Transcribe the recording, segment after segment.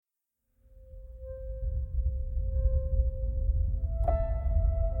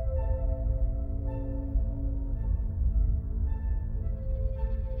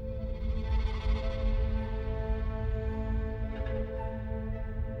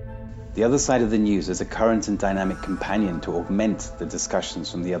The Other Side of the News is a current and dynamic companion to augment the discussions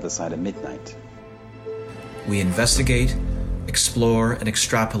from the other side of midnight. We investigate, explore, and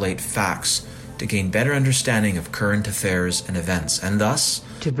extrapolate facts to gain better understanding of current affairs and events, and thus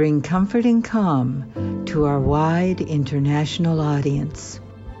to bring comfort and calm to our wide international audience.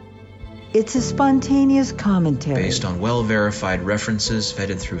 It's a spontaneous commentary based on well-verified references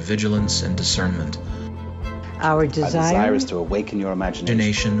vetted through vigilance and discernment. Our desire is to awaken your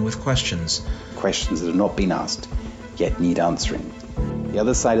imagination with questions that have not been asked, yet need answering. The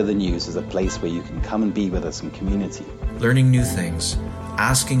Other Side of the News is a place where you can come and be with us in community. Learning new things,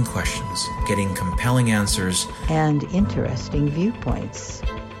 asking questions, getting compelling answers, and interesting viewpoints.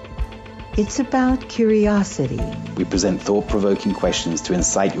 It's about curiosity. We present thought-provoking questions to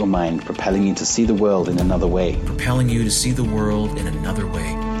incite your mind, propelling you to see the world in another way.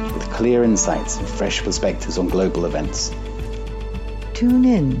 With clear insights and fresh perspectives on global events. Tune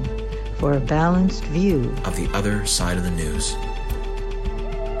in for a balanced view of the other side of the news.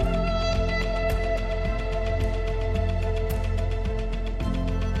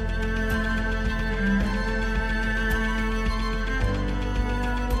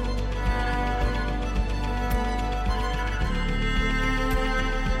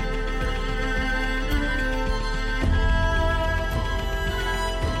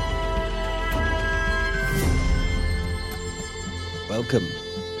 Welcome.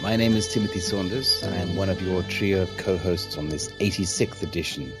 My name is Timothy Saunders. I am one of your trio of co-hosts on this 86th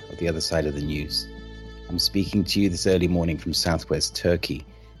edition of The Other Side of the News. I'm speaking to you this early morning from southwest Turkey.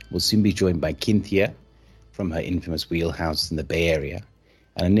 We'll soon be joined by Cynthia from her infamous wheelhouse in the Bay Area,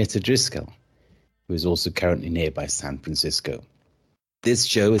 and Anita Driscoll, who is also currently nearby San Francisco. This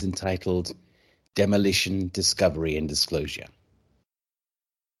show is entitled Demolition, Discovery and Disclosure.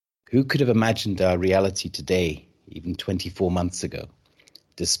 Who could have imagined our reality today, even 24 months ago,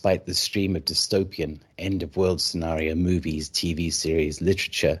 despite the stream of dystopian, end-of-world scenario movies, TV series,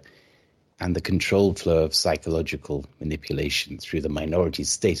 literature, and the controlled flow of psychological manipulation through the minority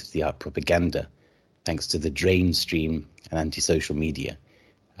state-of-the-art propaganda, thanks to the drain stream and anti-social media,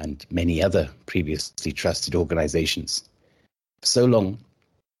 and many other previously trusted organizations. For so long,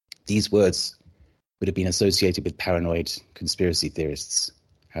 these words would have been associated with paranoid conspiracy theorists.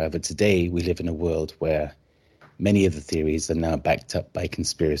 However, today we live in a world where many of the theories are now backed up by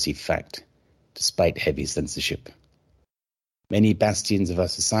conspiracy fact, despite heavy censorship. Many bastions of our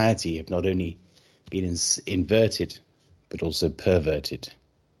society have not only been inverted, but also perverted.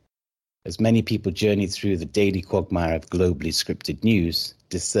 As many people journey through the daily quagmire of globally scripted news,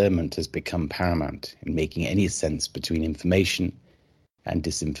 discernment has become paramount in making any sense between information and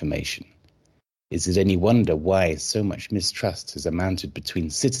disinformation. Is it any wonder why so much mistrust has amounted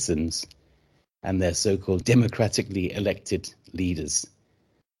between citizens and their so-called democratically elected leaders?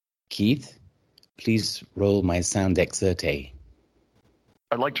 Keith, please roll my sound excerpt A.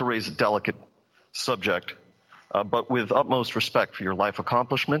 I'd like to raise a delicate subject, but with utmost respect for your life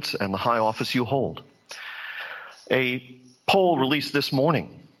accomplishments and the high office you hold. A poll released this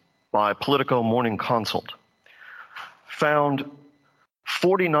morning by Politico Morning Consult found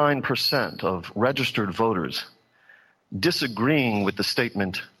 49% of registered voters disagreeing with the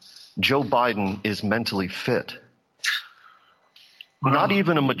statement, Joe Biden is mentally fit. Not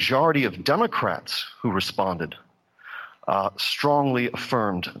even a majority of Democrats who responded strongly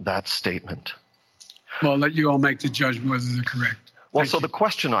affirmed that statement. Well, I'll let you all make the judgment whether they're correct. Well, so the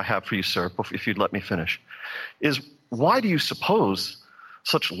question I have for you, sir, if you'd let me finish, is why do you suppose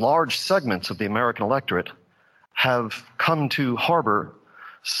such large segments of the American electorate have come to harbor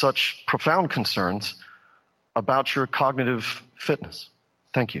such profound concerns about your cognitive fitness?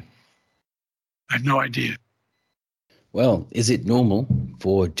 Thank you. I have no idea. Well, is it normal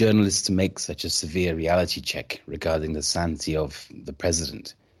for journalists to make such a severe reality check regarding the sanity of the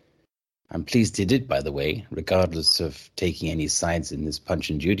president? I'm pleased he did, by the way, regardless of taking any sides in this Punch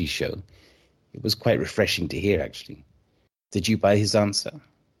and Judy show. It was quite refreshing to hear, actually. Did you buy his answer?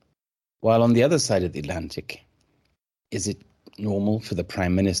 While on the other side of the Atlantic, is it normal for the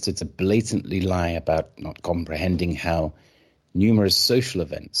Prime Minister to blatantly lie about not comprehending how numerous social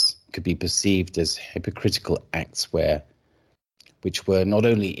events could be perceived as hypocritical acts which were not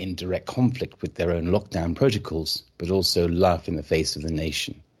only in direct conflict with their own lockdown protocols, but also laugh in the face of the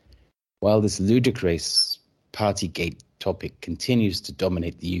nation? While this ludicrous Partygate topic continues to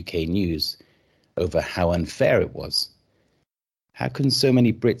dominate the UK news over how unfair it was, how can so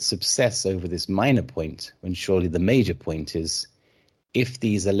many Brits obsess over this minor point when surely the major point is, if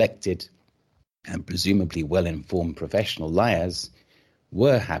these elected and presumably well-informed professional liars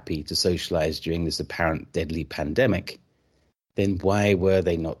were happy to socialize during this apparent deadly pandemic, then why were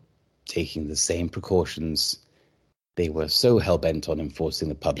they not taking the same precautions they were so hell-bent on enforcing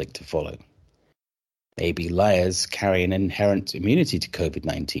the public to follow. Maybe liars carry an inherent immunity to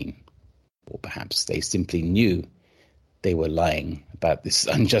COVID-19, or perhaps they simply knew they were lying about this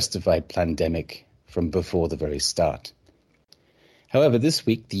unjustified pandemic from before the very start. However, this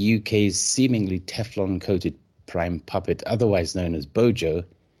week, the UK's seemingly Teflon-coated prime puppet, otherwise known as Bojo,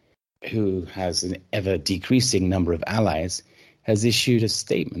 who has an ever-decreasing number of allies, has issued a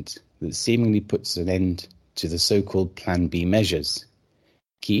statement that seemingly puts an end to the so-called Plan B measures.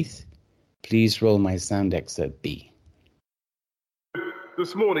 Keith, please roll my sound excerpt B.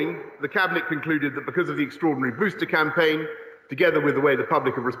 This morning, the Cabinet concluded that because of the extraordinary booster campaign, together with the way the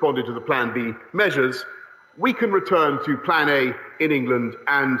public have responded to the Plan B measures, we can return to Plan A in England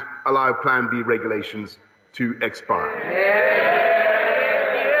and allow Plan B regulations to expire.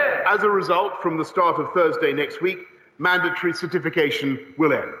 As a result, from the start of Thursday next week, mandatory certification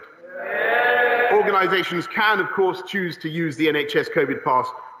will end. Organisations can, of course, choose to use the NHS COVID pass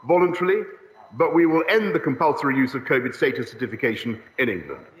voluntarily, but we will end the compulsory use of COVID status certification in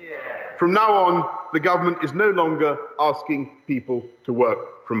England. From now on, the government is no longer asking people to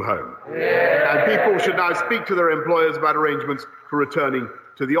work from home. And people should now speak to their employers about arrangements for returning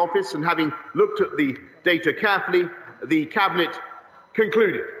to the office. And having looked at the data carefully, the Cabinet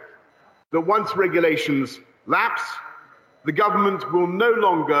concluded that once regulations lapse, the government will no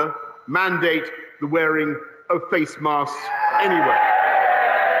longer mandate the wearing of face masks anywhere.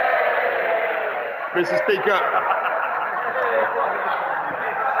 Mr. Speaker,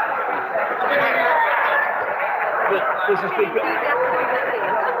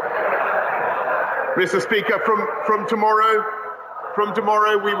 Mr. Speaker, from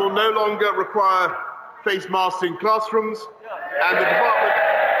tomorrow we will no longer require face masks in classrooms, and the Department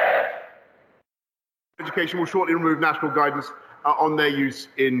of Education will shortly remove national guidance on their use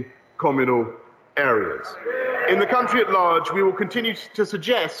in communal areas. In the country at large, we will continue to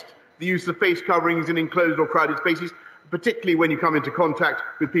suggest the use of face coverings in enclosed or crowded spaces, particularly when you come into contact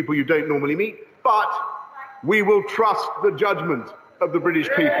with people you don't normally meet, but we will trust the judgment of the British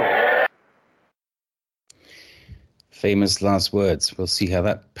people. Famous last words. We'll see how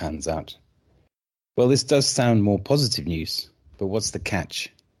that pans out. Well, this does sound more positive news, but what's the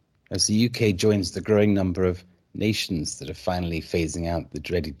catch? As the UK joins the growing number of nations that are finally phasing out the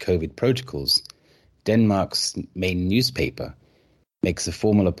dreaded COVID protocols, Denmark's main newspaper makes a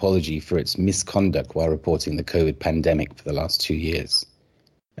formal apology for its misconduct while reporting the COVID pandemic for the last 2 years.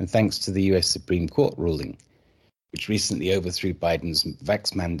 And thanks to the US Supreme Court ruling, which recently overthrew Biden's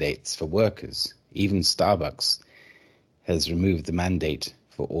vax mandates for workers, even Starbucks has removed the mandate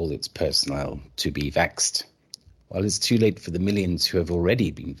for all its personnel to be vaxxed. While it's too late for the millions who have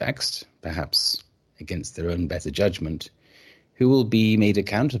already been vaxxed, perhaps against their own better judgment, who will be made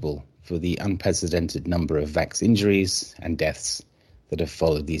accountable for the unprecedented number of vax injuries and deaths that have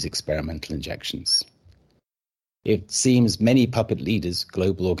followed these experimental injections. It seems many puppet leaders,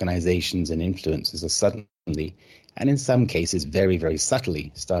 global organizations and influencers are suddenly, and in some cases very, very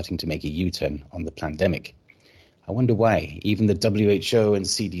subtly, starting to make a U-turn on the pandemic. I wonder why. Even the WHO and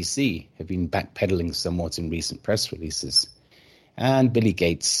CDC have been backpedaling somewhat in recent press releases. And Billy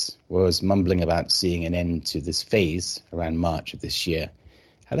Gates was mumbling about seeing an end to this phase around March of this year.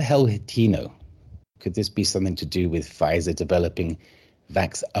 How the hell did he know? Could this be something to do with Pfizer developing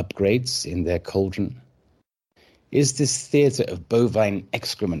vax upgrades in their cauldron? Is this theatre of bovine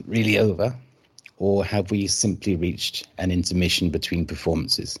excrement really over? Or have we simply reached an intermission between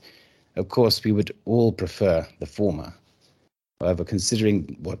performances? Of course, we would all prefer the former. However,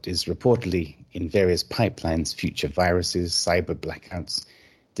 considering what is reportedly in various pipelines, future viruses, cyber blackouts,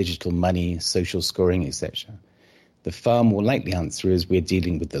 digital money, social scoring, etc., the far more likely answer is we're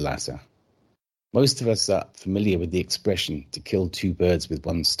dealing with the latter. Most of us are familiar with the expression to kill two birds with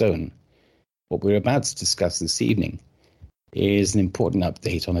one stone. What we're about to discuss this evening is an important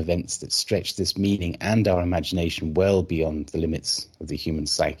update on events that stretch this meaning and our imagination well beyond the limits of the human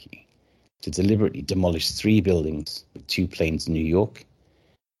psyche. To deliberately demolish 3 buildings with 2 planes in New York,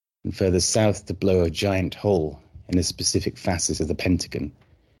 and further south to blow a giant hole in a specific facet of the Pentagon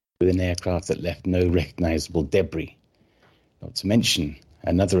with an aircraft that left no recognizable debris, not to mention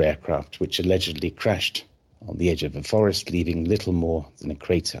another aircraft which allegedly crashed on the edge of a forest, leaving little more than a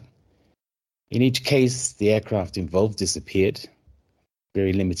crater. In each case, the aircraft involved disappeared.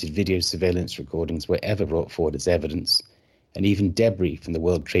 Very limited video surveillance recordings were ever brought forward as evidence, and even debris from the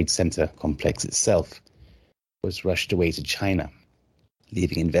World Trade Center complex itself was rushed away to China,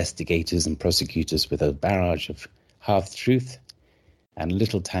 leaving investigators and prosecutors with a barrage of half-truth and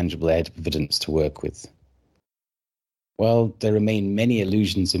little tangible evidence to work with. While there remain many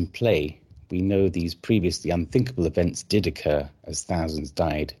illusions in play, we know these previously unthinkable events did occur as thousands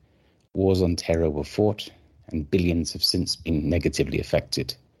died, wars on terror were fought, and billions have since been negatively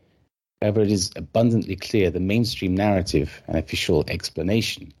affected. However, it is abundantly clear the mainstream narrative and official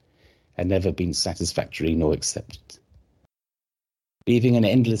explanation had never been satisfactory nor accepted. Leaving an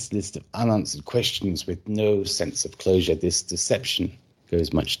endless list of unanswered questions with no sense of closure, this deception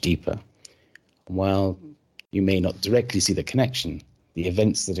goes much deeper. And while you may not directly see the connection, the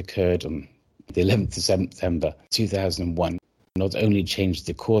events that occurred on the 11th of September 2001 not only changed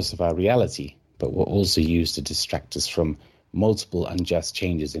the course of our reality, but were also used to distract us from multiple unjust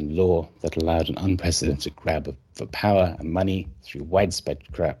changes in law that allowed an unprecedented grab for power and money through widespread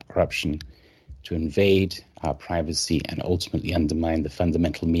corruption to invade our privacy and ultimately undermine the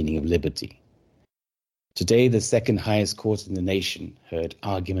fundamental meaning of liberty. Today, the second highest court in the nation heard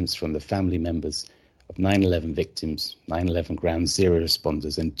arguments from the family members of 9/11 victims, 9/11 Ground Zero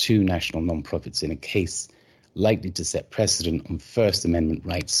responders, and 2 national nonprofits in a case likely to set precedent on First Amendment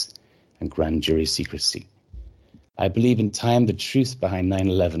rights and grand jury secrecy. I believe in time the truth behind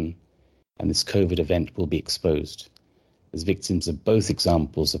 9/11 and this COVID event will be exposed, as victims of both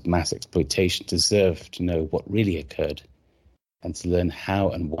examples of mass exploitation deserve to know what really occurred and to learn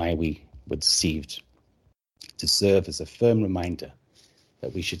how and why we were deceived, to serve as a firm reminder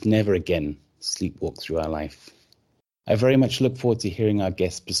that we should never again sleepwalk through our life. I very much look forward to hearing our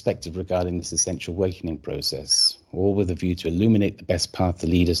guest's perspective regarding this essential awakening process, all with a view to illuminate the best path to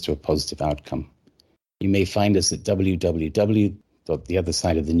lead us to a positive outcome. You may find us at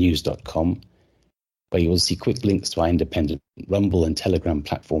www.theothersideofthenews.com, where you will see quick links to our independent Rumble and Telegram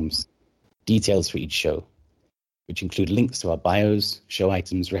platforms, details for each show, which include links to our bios, show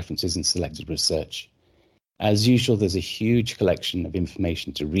items, references, and selected research. As usual, there's a huge collection of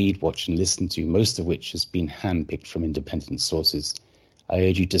information to read, watch, and listen to, most of which has been handpicked from independent sources. I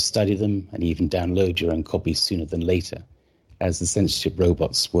urge you to study them and even download your own copies sooner than later, as the censorship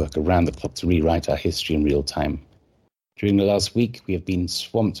robots work around the clock to rewrite our history in real time. During the last week, we have been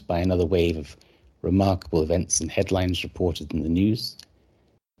swamped by another wave of remarkable events and headlines reported in the news.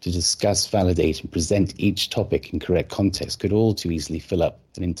 To discuss, validate, and present each topic in correct context could all too easily fill up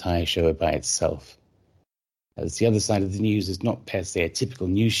an entire show by itself. As The Other Side of the News is not per se a typical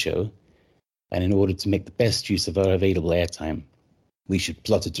news show, and in order to make the best use of our available airtime, we should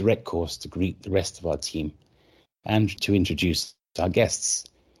plot a direct course to greet the rest of our team and to introduce our guests,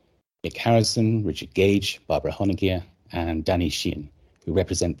 Nick Harrison, Richard Gage, Barbara Honegger, and Danny Sheehan, who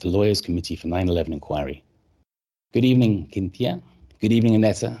represent the Lawyers Committee for 9/11 Inquiry. Good evening, Cynthia. Good evening,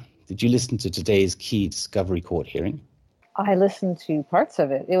 Annetta. Did you listen to today's key Discovery Court hearing? I listened to parts of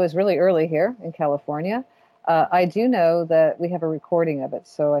it. It was really early here in California. I do know that we have a recording of it,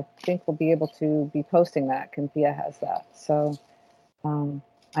 so I think we'll be able to be posting that. Cynthia has that. So I'm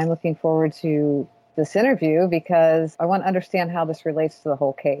looking forward to this interview because I want to understand how this relates to the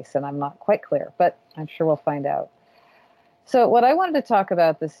whole case, and I'm not quite clear, but I'm sure we'll find out. So what I wanted to talk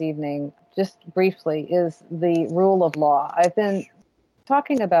about this evening, just briefly, is the rule of law. I've been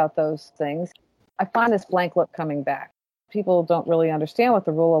talking about those things. I find this blank look coming back. People don't really understand what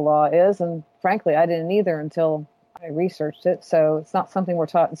the rule of law is, and frankly, I didn't either until I researched it, so it's not something we're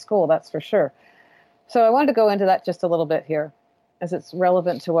taught in school, that's for sure. So I wanted to go into that just a little bit here, as it's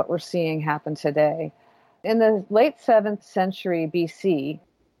relevant to what we're seeing happen today. In the late 7th century BC,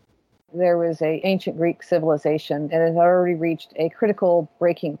 there was an ancient Greek civilization, and it had already reached a critical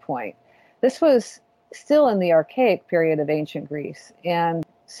breaking point. This was still in the archaic period of ancient Greece, and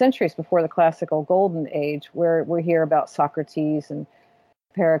centuries before the classical golden age, where we hear about Socrates and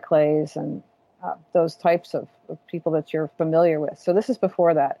Pericles and those types of people that you're familiar with. So this is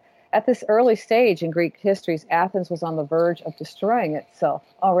before that. At this early stage in Greek histories, Athens was on the verge of destroying itself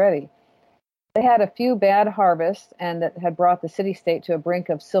already. They had a few bad harvests, and that had brought the city-state to a brink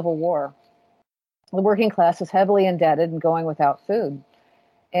of civil war. The working class was heavily indebted and going without food.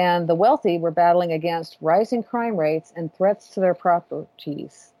 And the wealthy were battling against rising crime rates and threats to their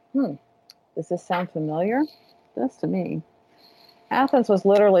properties. Does this sound familiar? It does to me. Athens was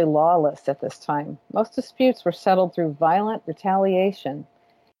literally lawless at this time. Most disputes were settled through violent retaliation,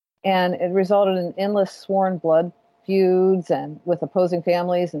 and it resulted in endless sworn blood feuds and with opposing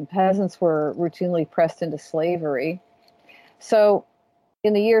families, and peasants were routinely pressed into slavery. So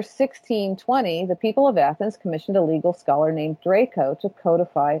in the year 1620, the people of Athens commissioned a legal scholar named Draco to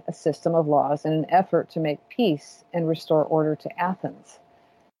codify a system of laws in an effort to make peace and restore order to Athens.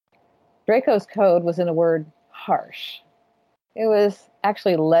 Draco's code was, in a word, harsh. It was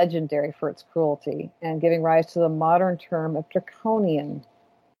actually legendary for its cruelty and giving rise to the modern term of draconian,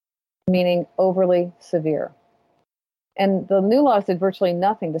 meaning overly severe. And the new laws did virtually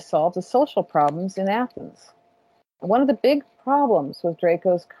nothing to solve the social problems in Athens. One of the big problems with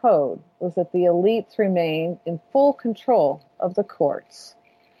Draco's code was that the elites remained in full control of the courts.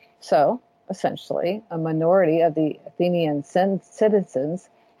 So, essentially, a minority of the Athenian citizens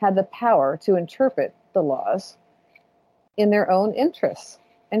had the power to interpret the laws in their own interests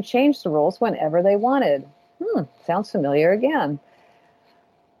and change the rules whenever they wanted. Sounds familiar again.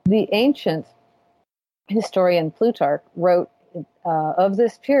 The ancient historian Plutarch wrote of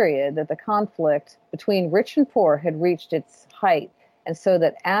this period that the conflict between rich and poor had reached its height, and so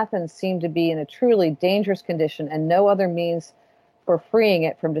that Athens seemed to be in a truly dangerous condition, and no other means for freeing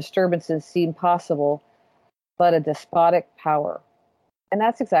it from disturbances seemed possible but a despotic power. And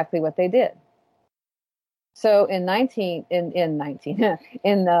that's exactly what they did. So in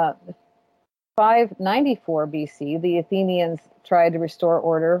 594 BC, the Athenians tried to restore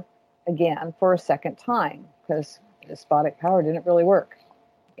order again for a second time because despotic power didn't really work.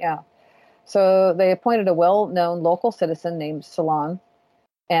 Yeah. So they appointed a well-known local citizen named Solon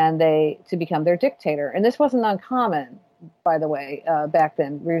to become their dictator. And this wasn't uncommon, by the way, back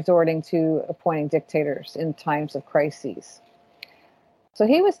then, resorting to appointing dictators in times of crises. So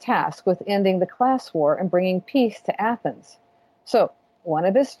he was tasked with ending the class war and bringing peace to Athens. So one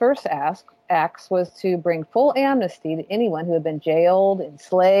of his first acts was to bring full amnesty to anyone who had been jailed,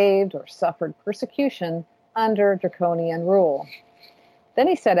 enslaved, or suffered persecution under draconian rule. Then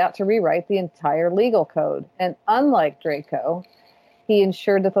he set out to rewrite the entire legal code. And unlike Draco, he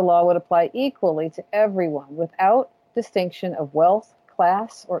ensured that the law would apply equally to everyone without distinction of wealth,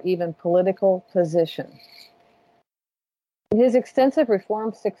 class, or even political position. His extensive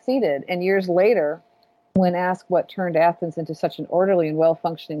reforms succeeded, and years later, when asked what turned Athens into such an orderly and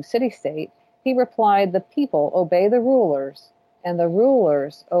well-functioning city-state, he replied, "The people obey the rulers, and the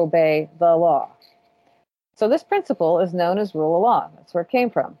rulers obey the law." So this principle is known as rule of law. That's where it came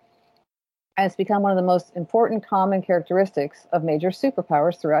from. And it's become one of the most important common characteristics of major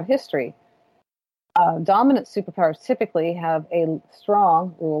superpowers throughout history. Dominant superpowers typically have a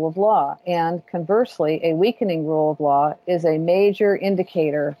strong rule of law, and conversely, a weakening rule of law is a major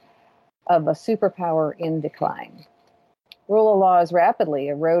indicator of a superpower in decline. Rule of law is rapidly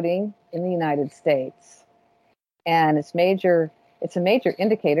eroding in the United States, and it's a major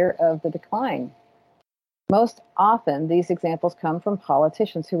indicator of the decline. Most often, these examples come from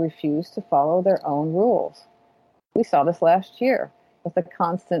politicians who refuse to follow their own rules. We saw this last year with the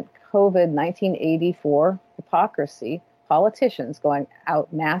constant COVID-1984 hypocrisy, politicians going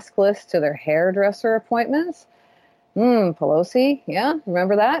out maskless to their hairdresser appointments. Pelosi, yeah,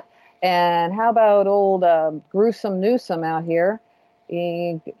 remember that? And how about old gruesome Newsom out here?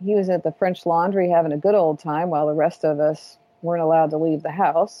 He was at the French Laundry having a good old time while the rest of us weren't allowed to leave the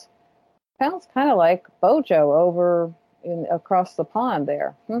house. Sounds kind of like Bojo over across the pond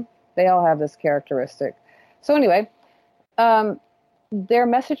there. They all have this characteristic. So anyway, their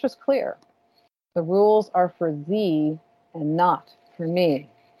message was clear. The rules are for thee and not for me.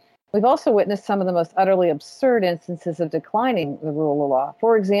 We've also witnessed some of the most utterly absurd instances of declining the rule of law.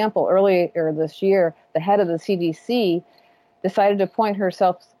 For example, earlier this year, the head of the CDC decided to appoint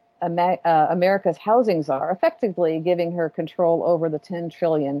herself America's housing czar, effectively giving her control over the $10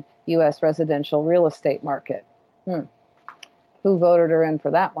 trillion U.S. residential real estate market. Who voted her in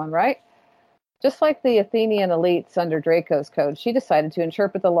for that one, right? Just like the Athenian elites under Draco's code, she decided to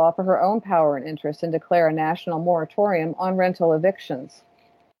interpret the law for her own power and interest and declare a national moratorium on rental evictions.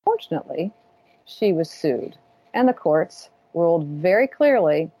 Fortunately, she was sued, and the courts ruled very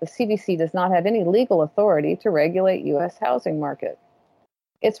clearly the CDC does not have any legal authority to regulate U.S. housing market.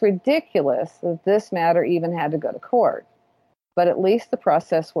 It's ridiculous that this matter even had to go to court, but at least the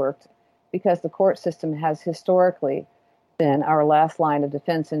process worked because the court system has historically been our last line of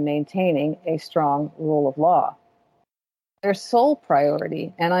defense in maintaining a strong rule of law. Their sole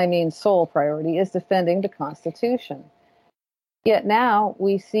priority, and I mean sole priority, is defending the Constitution. Yet now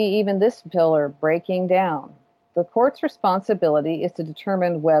we see even this pillar breaking down. The court's responsibility is to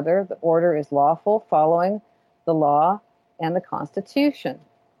determine whether the order is lawful following the law and the Constitution.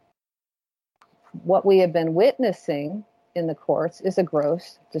 What we have been witnessing in the courts is a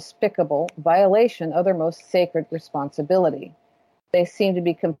gross, despicable violation of their most sacred responsibility. They seem to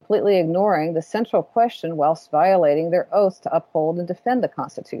be completely ignoring the central question whilst violating their oaths to uphold and defend the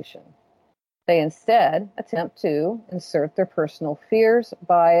Constitution. They instead attempt to insert their personal fears,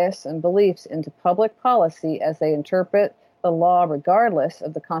 bias, and beliefs into public policy as they interpret the law regardless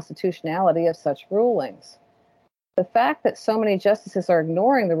of the constitutionality of such rulings. The fact that so many justices are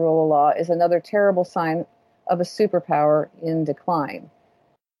ignoring the rule of law is another terrible sign of a superpower in decline.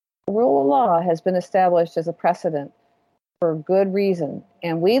 The rule of law has been established as a precedent for good reason.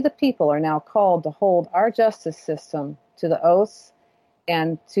 And we, the people, are now called to hold our justice system to the oaths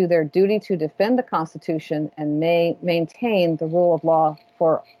and to their duty to defend the Constitution and maintain the rule of law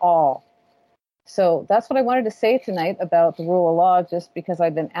for all. So that's what I wanted to say tonight about the rule of law, just because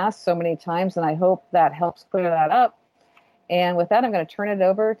I've been asked so many times, and I hope that helps clear that up. And with that, I'm going to turn it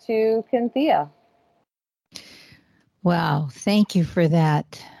over to Cynthia. Wow, thank you for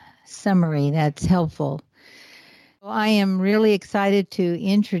that summary. That's helpful. Well, I am really excited to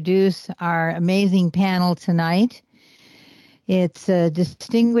introduce our amazing panel tonight. It's a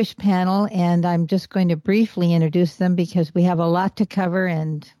distinguished panel, and I'm just going to briefly introduce them because we have a lot to cover,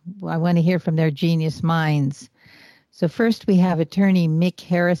 and I want to hear from their genius minds. So first, we have attorney Mick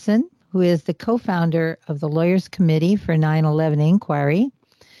Harrison, who is the co-founder of the Lawyers Committee for 9/11 Inquiry,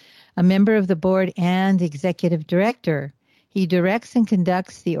 a member of the board and executive director. He directs and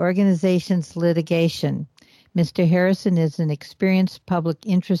conducts the organization's litigation. Mr. Harrison is an experienced public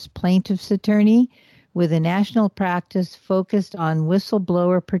interest plaintiff's attorney with a national practice focused on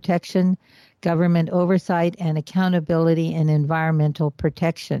whistleblower protection, government oversight, and accountability and environmental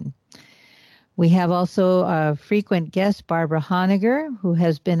protection. We have also a frequent guest, Barbara Honegger, who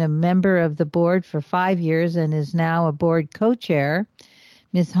has been a member of the board for 5 years and is now a board co-chair.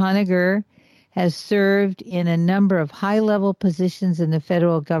 Ms. Honegger has served in a number of high-level positions in the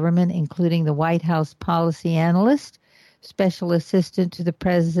federal government, including the White House policy analyst, special assistant to the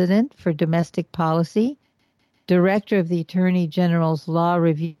president for domestic policy, director of the Attorney General's Law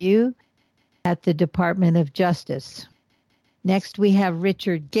Review at the Department of Justice. Next, we have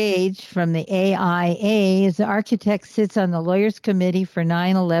Richard Gage from the AIA. As the architect, sits on the Lawyers Committee for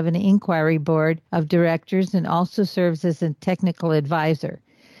 9/11 Inquiry Board of Directors and also serves as a technical advisor.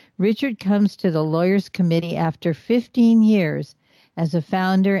 Richard comes to the Lawyers Committee after 15 years as a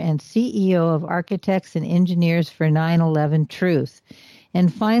founder and CEO of Architects and Engineers for 9/11 Truth.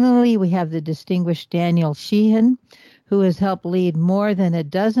 And finally, we have the distinguished Daniel Sheehan, who has helped lead more than a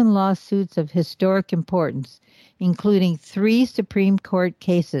dozen lawsuits of historic importance, including 3 Supreme Court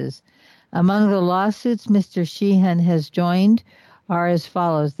cases. Among the lawsuits Mr. Sheehan has joined are as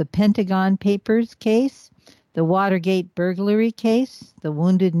follows: the Pentagon Papers case, the Watergate burglary case, the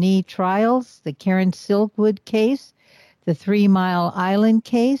Wounded Knee trials, the Karen Silkwood case, the 3 Mile Island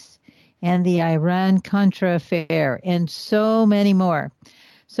case, and the Iran-Contra affair, and so many more.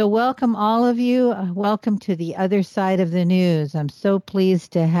 So welcome all of you. Welcome to the other side of the news. I'm so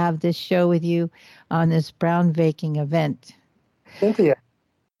pleased to have this show with you on this groundbreaking event. Cynthia.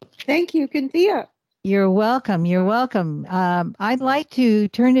 Thank you, Cynthia. You're welcome. You're welcome. I'd like to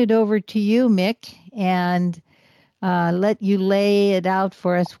turn it over to you, Mick, and let you lay it out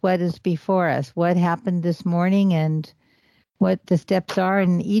for us what is before us, what happened this morning, and what the steps are.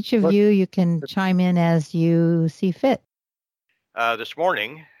 And each of you can chime in as you see fit. This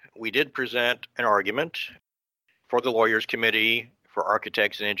morning, we did present an argument for the Lawyers Committee, for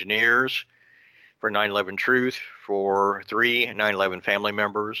Architects and Engineers, for 9/11 Truth, for 3 9/11 family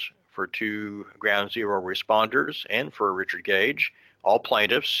members, for 2 Ground Zero responders, and for Richard Gage, all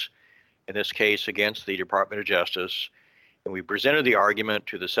plaintiffs, in this case against the Department of Justice. And we presented the argument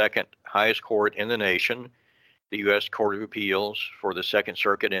to the second highest court in the nation, the U.S. Court of Appeals for the Second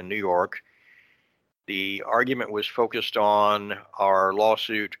Circuit in New York. The argument was focused on our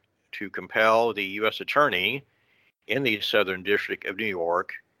lawsuit to compel the U.S. Attorney in the Southern District of New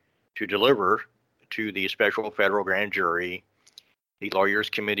York to deliver to the Special Federal Grand Jury the Lawyers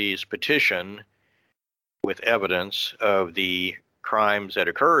Committee's petition with evidence of the crimes that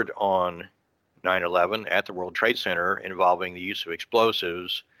occurred on 9/11 at the World Trade Center involving the use of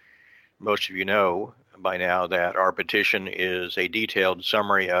explosives. Most of you know by now that our petition is a detailed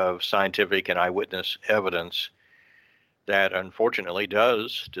summary of scientific and eyewitness evidence that unfortunately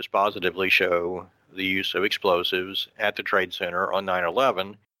does dispositively show the use of explosives at the Trade Center on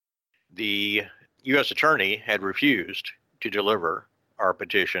 9/11. The U.S. Attorney had refused to deliver our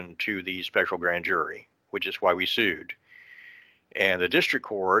petition to the special grand jury, which is why we sued. And the district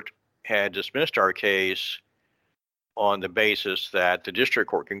court had dismissed our case on the basis that the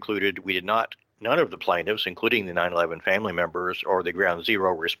district court concluded none of the plaintiffs, including the 9/11 family members or the Ground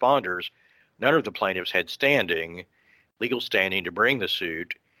Zero responders, none of the plaintiffs had legal standing to bring the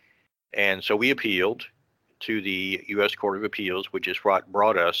suit. And so we appealed to the U.S. Court of Appeals, which is what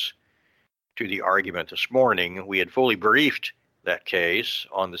brought us to the argument this morning. We had fully briefed that case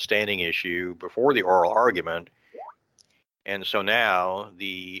on the standing issue before the oral argument. And so now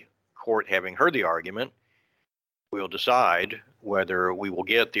the court, having heard the argument, will decide whether we will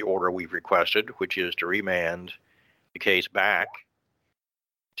get the order we've requested, which is to remand the case back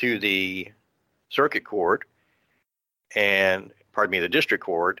to the circuit court the district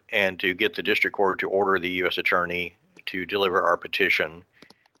court, and to get the district court to order the U.S. attorney to deliver our petition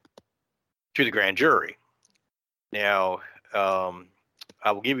to the grand jury. Now,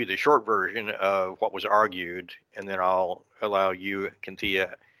 I will give you the short version of what was argued, and then I'll allow you,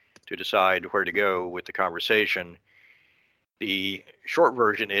 Cynthia, to decide where to go with the conversation. The short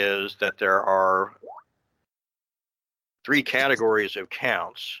version is that there are 3 categories of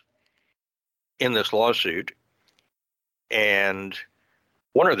counts in this lawsuit, and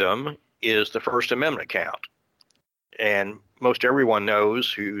one of them is the First Amendment count. And most everyone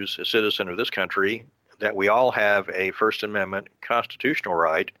knows who's a citizen of this country that we all have a First Amendment constitutional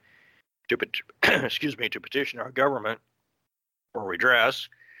right to petition our government for redress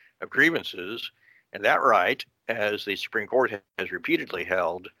of grievances, and that right, as the Supreme Court has repeatedly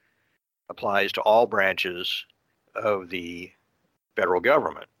held, applies to all branches of the federal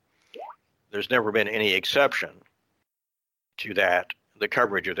government. There's never been any exception to that, the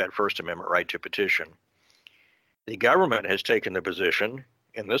coverage of that First Amendment right to petition. The government has taken the position,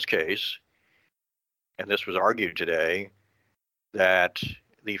 in this case, and this was argued today, that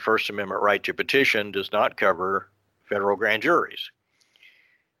the First Amendment right to petition does not cover federal grand juries.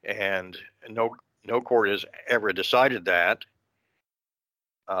 And no court has ever decided that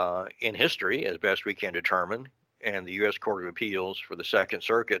in history, as best we can determine, and the U.S. Court of Appeals for the Second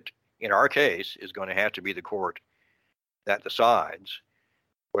Circuit, in our case, is going to have to be the court that decides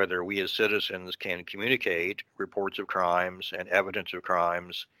whether we as citizens can communicate reports of crimes and evidence of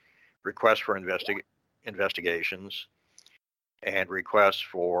crimes, requests for investigations, and requests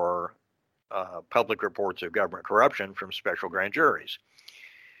for public reports of government corruption from special grand juries.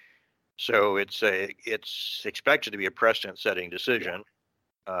 So it's expected to be a precedent-setting decision.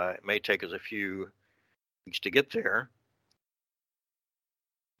 It may take us a few weeks to get there.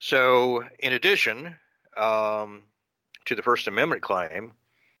 So in addition to the First Amendment claim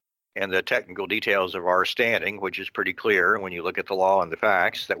and the technical details of our standing, which is pretty clear when you look at the law and the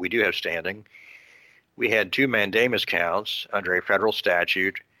facts that we do have standing, we had 2 mandamus counts under a federal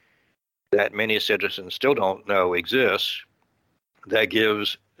statute that many citizens still don't know exists, that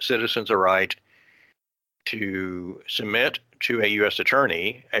gives citizens a right to submit to a U.S.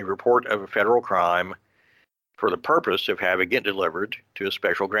 attorney a report of a federal crime for the purpose of having it delivered to a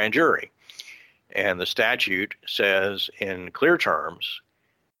special grand jury. And the statute says in clear terms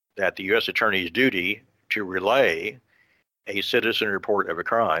that the U.S. attorney's duty to relay a citizen report of a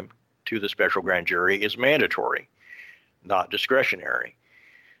crime to the special grand jury is mandatory, not discretionary.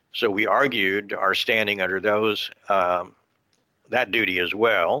 So we argued our standing under that duty as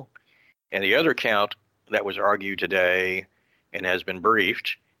well. And the other count that was argued today and has been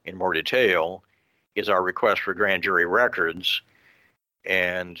briefed in more detail is our request for grand jury records.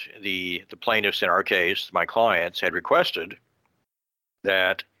 And the plaintiffs in our case, my clients, had requested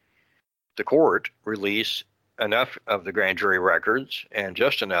that the court release enough of the grand jury records, and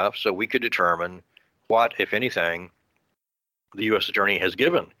just enough so we could determine what, if anything, the U.S. attorney has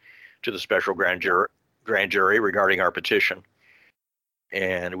given to the special grand jury regarding our petition.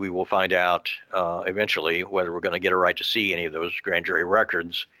 And we will find out eventually whether we're going to get a right to see any of those grand jury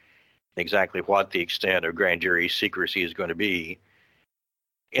records, exactly what the extent of grand jury secrecy is going to be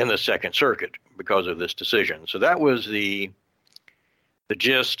in the Second Circuit because of this decision. So that was the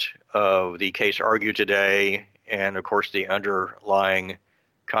gist of the case argued today. And of course, the underlying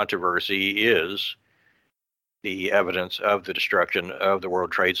controversy is the evidence of the destruction of the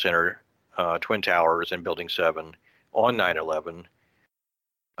World Trade Center, Twin Towers, and Building 7 on 9/11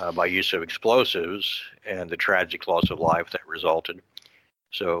 by use of explosives and the tragic loss of life that resulted.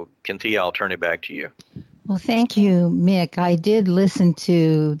 So, Cynthia, I'll turn it back to you. Well, thank you, Mick. I did listen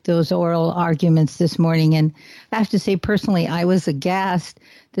to those oral arguments this morning, and I have to say personally, I was aghast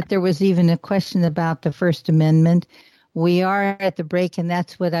that there was even a question about the First Amendment. We are at the break, and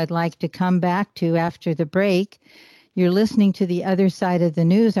that's what I'd like to come back to after the break. You're listening to The Other Side of the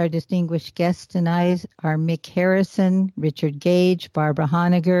News. Our distinguished guests tonight are Mick Harrison, Richard Gage, Barbara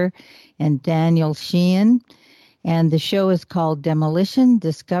Honegger, and Daniel Sheehan. And the show is called Demolition,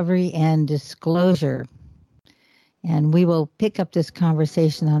 Discovery, and Disclosure. And we will pick up this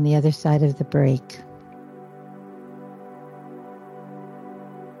conversation on the other side of the break.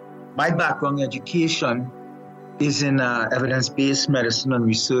 My background in education is in evidence-based medicine and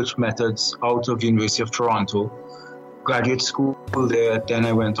research methods out of University of Toronto. Graduate school there, then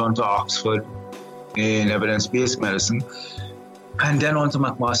I went on to Oxford in evidence-based medicine, and then on to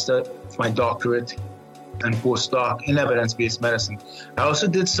McMaster, my doctorate and postdoc in evidence-based medicine. I also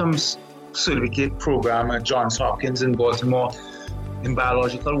did some certificate program at Johns Hopkins in Baltimore in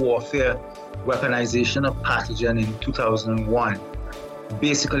biological warfare, weaponization of pathogen in 2001.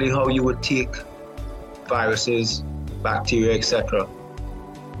 Basically how you would take viruses, bacteria, etc.,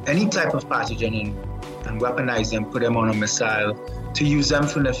 any type of pathogen and weaponize them, put them on a missile to use them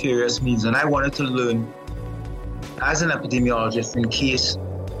for nefarious means. And I wanted to learn as an epidemiologist in case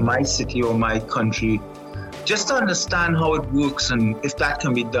my city or my country, just to understand how it works and if that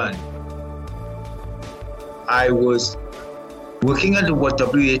can be done. I was working at the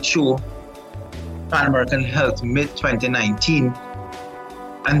WHO, Pan American Health, mid-2019,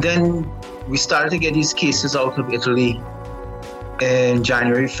 and then we started to get these cases out of Italy in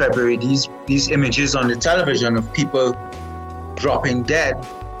January, February, these images on the television of people dropping dead.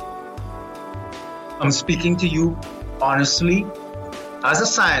 I'm speaking to you honestly, as a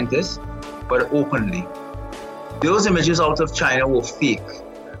scientist, but openly. Those images out of China were fake.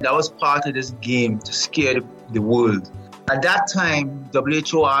 That was part of this game to scare the world. At that time,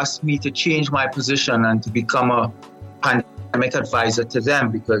 WHO asked me to change my position and to become a pandemic advisor to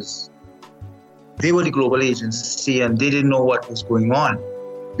them because they were the global agency and they didn't know what was going on.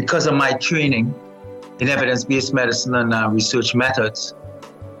 Because of my training in evidence-based medicine and research methods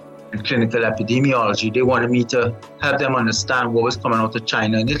and clinical epidemiology, they wanted me to help them understand what was coming out of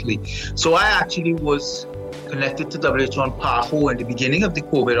China and Italy. So I actually was connected to WHO and PAHO in the beginning of the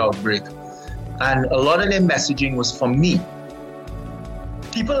COVID outbreak. And a lot of their messaging was from me.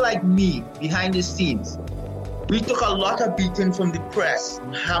 People like me, behind the scenes, we took a lot of beating from the press,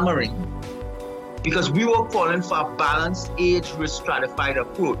 hammering, because we were calling for a balanced, age-risk stratified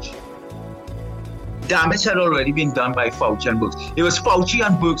approach. Damage had already been done by Fauci and Birx. It was Fauci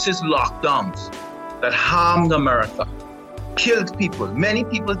and Birx's lockdowns that harmed America, killed people. Many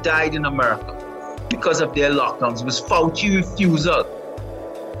people died in America because of their lockdowns. It was Fauci's refusal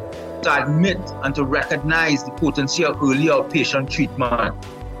to admit and to recognize the potency of early outpatient treatment.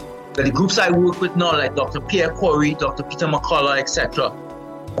 But the groups I work with now, like Dr. Pierre Corey, Dr. Peter McCullough, etc.,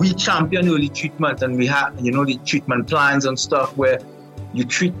 we champion early treatment, and we have, the treatment plans and stuff where you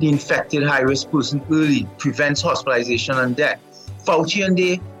treat the infected high-risk person early, prevents hospitalization and death. Fauci and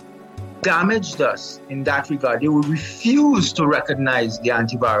they damaged us in that regard. They will refuse to recognize the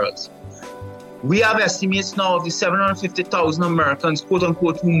antivirals. We have estimates now of the 750,000 Americans,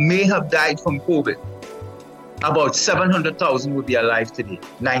 quote-unquote, who may have died from COVID. About 700,000 will be alive today,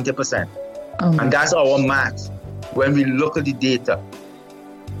 90%. And that's our math when we look at the data.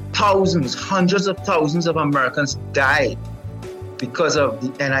 Thousands, hundreds of thousands of Americans died because of the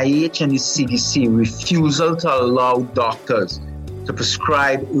NIH and the CDC refusal to allow doctors to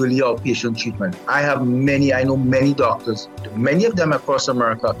prescribe early outpatient treatment. I know many doctors, many of them across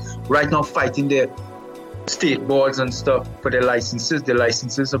America, right now fighting their state boards and stuff for their licenses. Their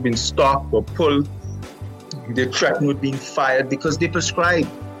licenses have been stopped or pulled. They're threatened with being fired because they prescribed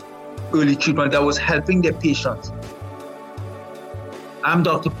early treatment that was helping their patients. I'm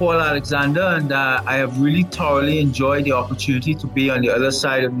Dr. Paul Alexander, and I have really thoroughly enjoyed the opportunity to be on the other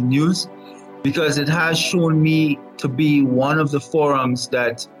side of the news because it has shown me to be one of the forums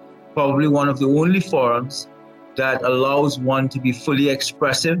probably one of the only forums that allows one to be fully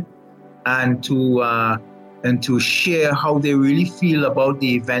expressive and to share how they really feel about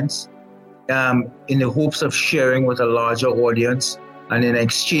the events in the hopes of sharing with a larger audience and an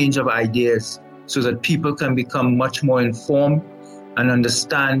exchange of ideas so that people can become much more informed and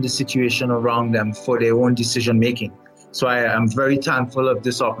understand the situation around them for their own decision making. So I am very thankful of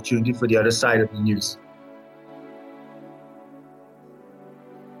this opportunity for the other side of the news.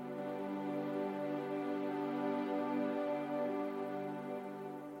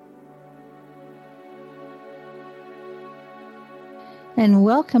 And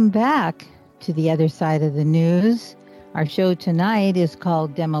welcome back to the other side of the news. Our show tonight is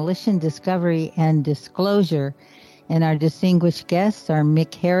called Demolition, Discovery, and Disclosure. And our distinguished guests are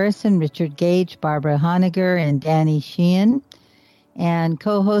Mick Harrison, Richard Gage, Barbara Honegger, and Danny Sheehan. And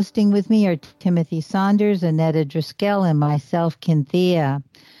co-hosting with me are Timothy Saunders, Annetta Driscoll, and myself, Cynthia.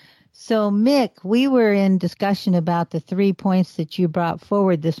 So, Mick, we were in discussion about the 3 points that you brought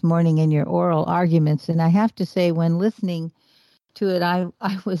forward this morning in your oral arguments. And I have to say, when listening to it, I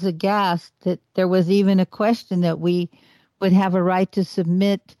was aghast that there was even a question that we would have a right to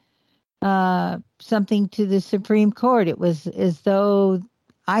submit something to the Supreme Court. It was as though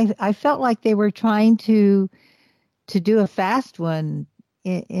I felt like they were trying to do a fast one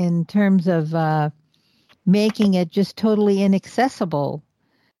in terms of making it just totally inaccessible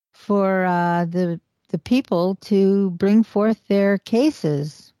for the people to bring forth their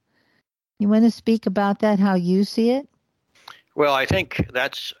cases. You want to speak about that, how you see it? Well, I think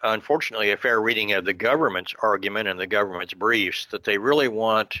that's unfortunately a fair reading of the government's argument and the government's briefs, that they really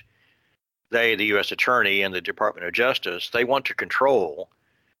want, the U.S. Attorney and the Department of Justice, they want to control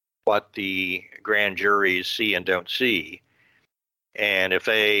what the grand juries see and don't see. And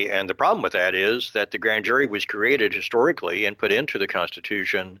the problem with that is that the grand jury was created historically and put into the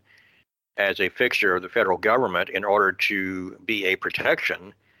Constitution as a fixture of the federal government in order to be a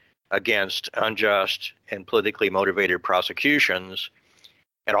protection against unjust and politically motivated prosecutions,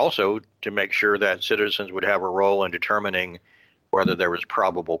 and also to make sure that citizens would have a role in determining whether there was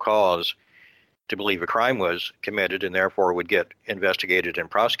probable cause to believe a crime was committed, and therefore would get investigated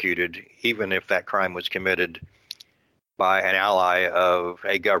and prosecuted, even if that crime was committed by an ally of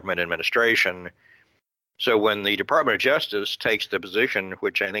a government administration. So when the Department of Justice takes the position,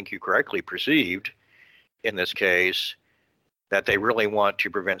 which I think you correctly perceived in this case, that they really want to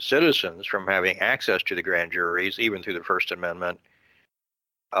prevent citizens from having access to the grand juries, even through the First Amendment,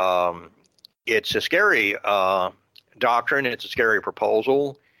 it's a scary doctrine. It's a scary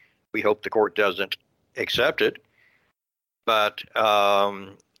proposal. We hope the court doesn't accept it. But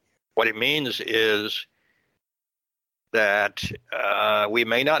what it means is that we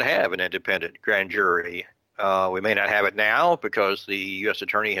may not have an independent grand jury. We may not have it now because the U.S.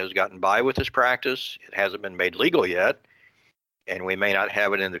 Attorney has gotten by with this practice. It hasn't been made legal yet. And we may not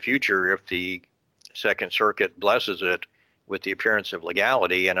have it in the future if the Second Circuit blesses it with the appearance of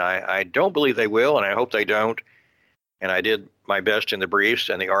legality. And I don't believe they will, and I hope they don't. And I did my best in the briefs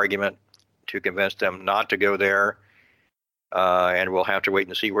and the argument to convince them not to go there. And we'll have to wait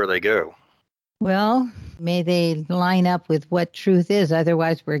and see where they go. Well, may they line up with what truth is.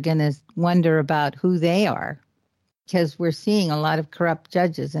 Otherwise, we're going to wonder about who they are, because we're seeing a lot of corrupt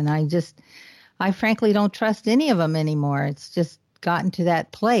judges. And I frankly don't trust any of them anymore. It's just gotten to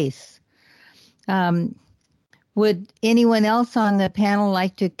that place. Would anyone else on the panel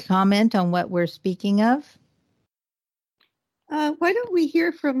like to comment on what we're speaking of? Why don't we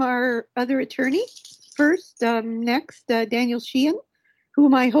hear from our other attorney first? Next, Daniel Sheehan,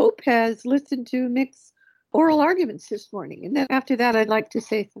 whom I hope has listened to Mick's oral arguments this morning. And then after that, I'd like to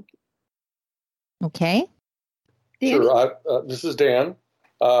say something. Okay. Dan? Sure. This is Dan.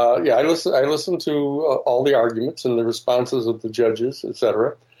 I listened to all the arguments and the responses of the judges, et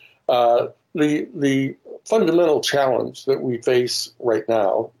cetera. The fundamental challenge that we face right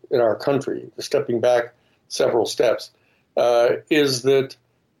now in our country, stepping back several steps, is that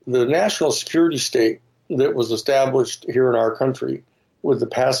the national security state that was established here in our country with the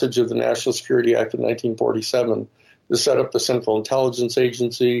passage of the National Security Act of 1947 to set up the Central Intelligence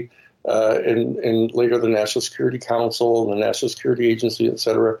Agency, and later the National Security Council and the National Security Agency, et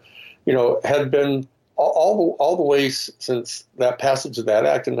cetera, had been all the way since that passage of that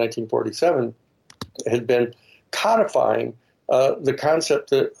act in 1947, had been codifying the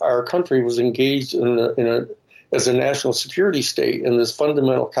concept that our country was engaged as a national security state in this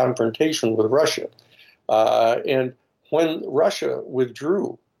fundamental confrontation with Russia. And when Russia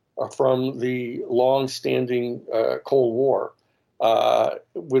withdrew from the long-standing Cold War,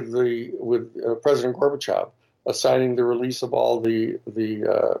 with President Gorbachev assigning the release of all the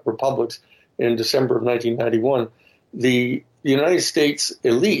republics in December of 1991, the United States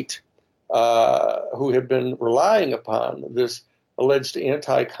elite, who had been relying upon this alleged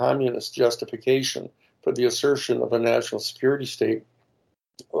anti-communist justification for the assertion of a national security state,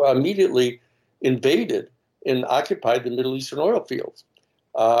 immediately invaded and occupied the Middle Eastern oil fields.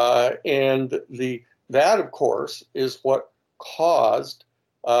 And that, of course, is what caused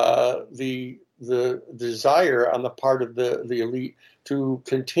the desire on the part of the elite to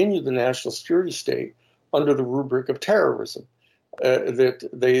continue the national security state under the rubric of terrorism. That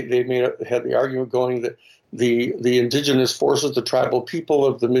they had the argument going that the indigenous forces, the tribal people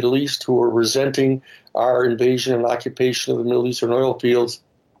of the Middle East who were resenting our invasion and occupation of the Middle Eastern oil fields,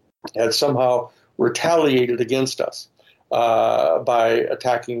 had somehow retaliated against us by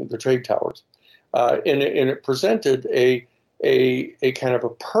attacking the trade towers. And it presented a kind of a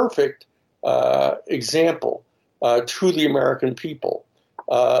perfect example to the American people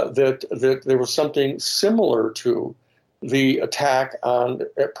that there was something similar to the attack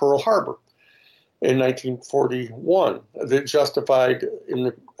at Pearl Harbor in 1941 that justified, in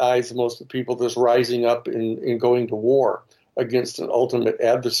the eyes of most of the people, this rising up in going to war against an ultimate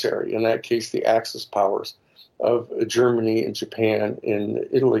adversary, in that case the Axis powers of Germany and Japan and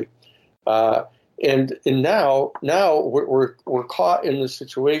Italy. And now we're caught in the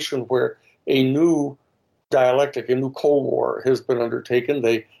situation where a new dialectic, a new Cold War has been undertaken.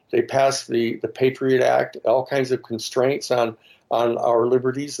 They passed the Patriot Act, all kinds of constraints on our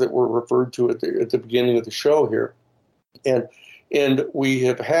liberties that were referred to at the beginning of the show here. And we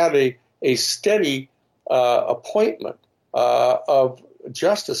have had a steady appointment of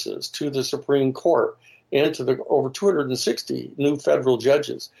justices to the Supreme Court, and to the over 260 new federal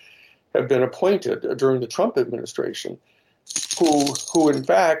judges have been appointed during the Trump administration, who in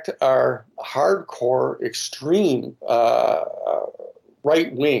fact are hardcore, extreme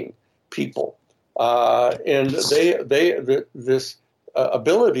right-wing people, and this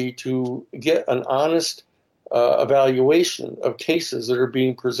ability to get an honest evaluation of cases that are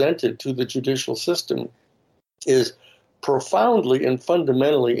being presented to the judicial system is profoundly and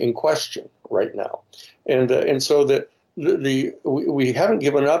fundamentally in question right now, and so that we haven't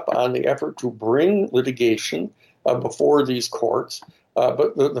given up on the effort to bring litigation before these courts,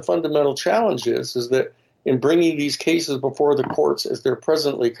 but the fundamental challenge is that in bringing these cases before the courts as they're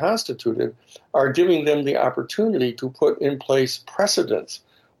presently constituted, are giving them the opportunity to put in place precedents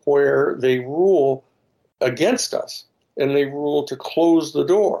where they rule against us and they rule to close the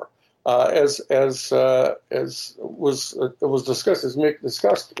door, as was discussed, as Mick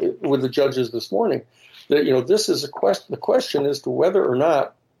discussed with the judges this morning. That this is a question. The question as to whether or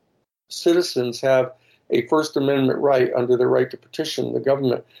not citizens have a First Amendment right under the right to petition the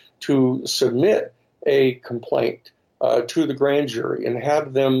government to submit a complaint to the grand jury and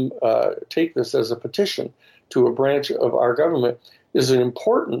have them take this as a petition to a branch of our government is an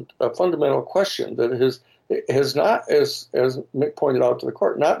important fundamental question that has not, as Mick pointed out to the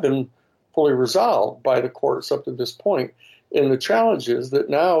court, not been fully resolved by the courts up to this point. And the challenge is that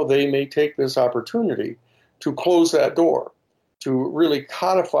now they may take this opportunity to close that door, to really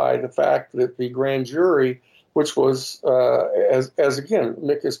codify the fact that the grand jury, which was, as again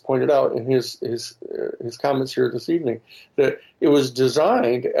Mick has pointed out in his comments here this evening, that it was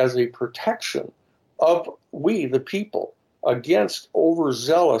designed as a protection of we, the people, against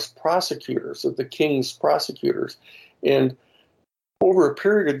overzealous prosecutors, of the king's prosecutors. And over a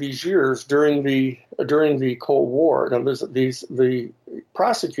period of these years during the Cold War, now the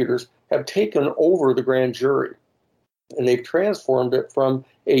prosecutors have taken over the grand jury, and they've transformed it from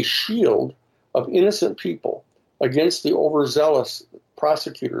a shield of innocent people against the overzealous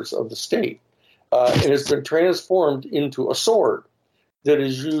prosecutors of the state, and it's been transformed into a sword that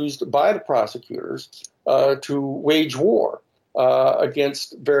is used by the prosecutors to wage war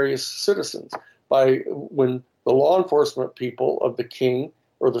against various citizens. When the law enforcement people of the king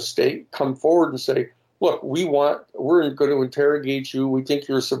or the state come forward and say, look, we're going to interrogate you. We think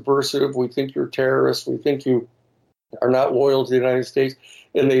you're subversive. We think you're terrorists. We think you are not loyal to the United States.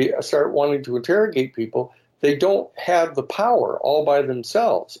 And they start wanting to interrogate people. They don't have the power all by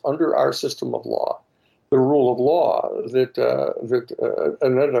themselves under our system of law, the rule of law that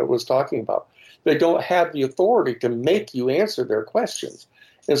Annetta was talking about. They don't have the authority to make you answer their questions.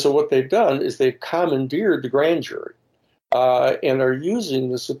 And so what they've done is they've commandeered the grand jury and are using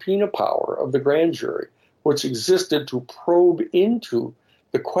the subpoena power of the grand jury, which existed to probe into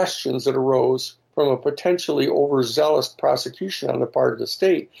the questions that arose from a potentially overzealous prosecution on the part of the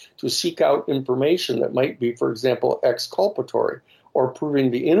state to seek out information that might be, for example, exculpatory or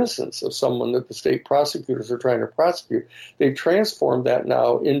proving the innocence of someone that the state prosecutors are trying to prosecute. They've transformed that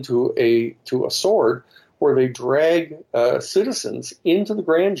now into a sword where they drag citizens into the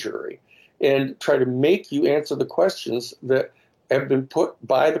grand jury and try to make you answer the questions that have been put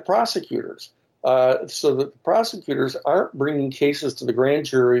by the prosecutors, so that the prosecutors aren't bringing cases to the grand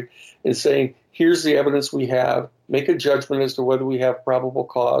jury and saying, here's the evidence we have, make a judgment as to whether we have probable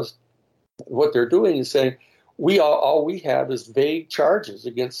cause. What they're doing is saying, all we have is vague charges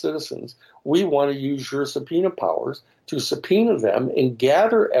against citizens. We want to use your subpoena powers to subpoena them and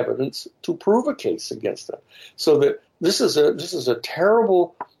gather evidence to prove a case against them. So that this is a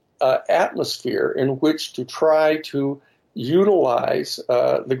terrible atmosphere in which to try to utilize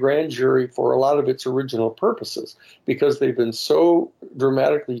the grand jury for a lot of its original purposes, because they've been so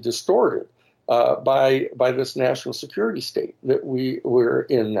dramatically distorted by this national security state that we're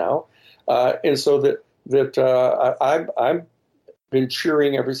in now, and so that I've been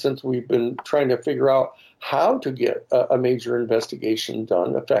cheering ever since we've been trying to figure out how to get a major investigation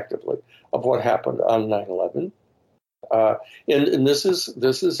done effectively of what happened on 9/11, and this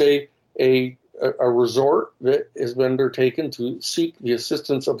is a resort that has been undertaken to seek the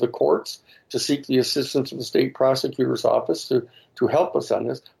assistance of the courts, to seek the assistance of the state prosecutor's office to help us on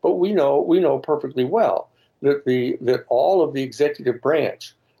this. But we know perfectly well that all of the executive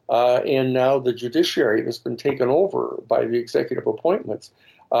branch and now the judiciary that's been taken over by the executive appointments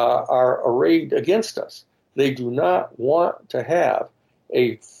are arrayed against us. They do not want to have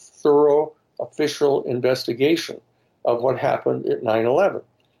a thorough official investigation of what happened at 9/11.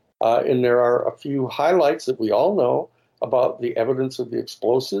 And there are a few highlights that we all know. about the evidence of the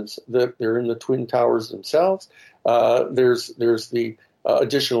explosives that they're in the Twin Towers themselves. There's the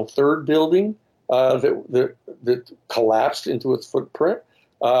additional third building that collapsed into its footprint.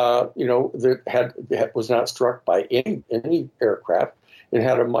 That was not struck by any aircraft. It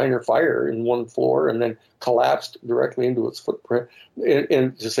had a minor fire in one floor and then collapsed directly into its footprint.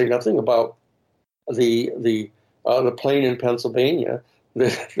 And to say nothing about the plane in Pennsylvania,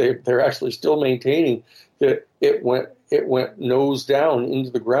 they're actually still maintaining that it went nose down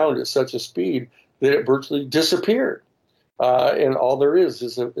into the ground at such a speed that it virtually disappeared. And all there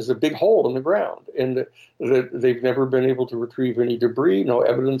is a big hole in the ground, and that they've never been able to retrieve any debris, no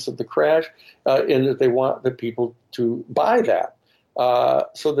evidence of the crash, and that they want the people to buy that.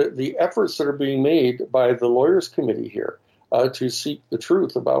 So that the efforts that are being made by the Lawyers Committee here to seek the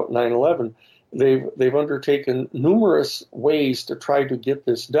truth about 9/11, they've undertaken numerous ways to try to get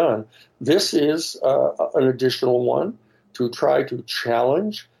this done. This is an additional one to try to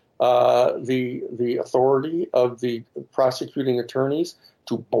challenge the authority of the prosecuting attorneys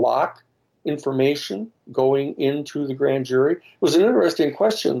to block information going into the grand jury. It was an interesting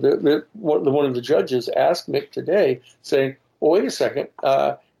question that one of the judges asked Mick today, saying, well, wait a second,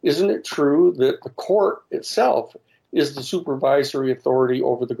 isn't it true that the court itself is the supervisory authority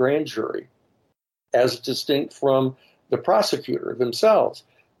over the grand jury, as distinct from the prosecutor themselves?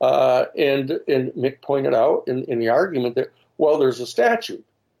 And Mick pointed out in the argument that, well, there's a statute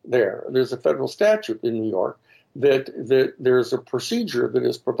there. There's a federal statute in New York that there's a procedure that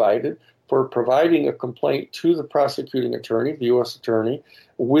is provided for providing a complaint to the prosecuting attorney, the U.S. attorney,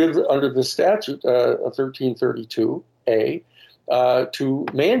 under the statute 1332A, to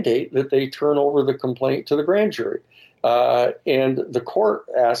mandate that they turn over the complaint to the grand jury. And the court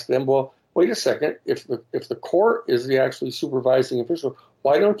asked them, well, wait a second, if the court is the actually supervising official,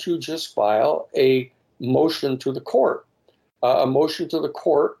 why don't you just file a motion to the court? A motion to the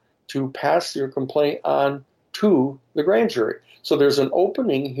court to pass your complaint on to the grand jury. So there's an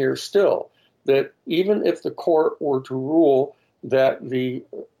opening here still that even if the court were to rule that the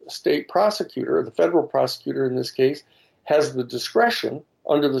state prosecutor, the federal prosecutor in this case, has the discretion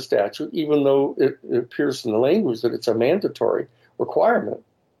under the statute, even though it appears in the language that it's a mandatory requirement,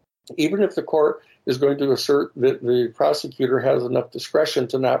 even if the court is going to assert that the prosecutor has enough discretion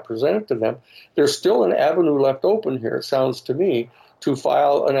to not present it to them, there's still an avenue left open here, it sounds to me, to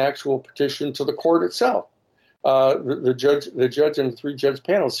file an actual petition to the court itself. The judge and the three-judge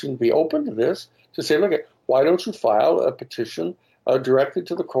panel seem to be open to this, to say, look, why don't you file a petition directed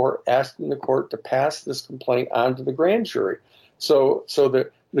to the court, asking the court to pass this complaint on to the grand jury, so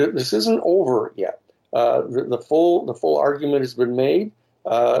that this isn't over yet. The full argument has been made.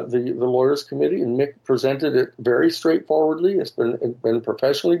 The Lawyers Committee and Mick presented it very straightforwardly. It's been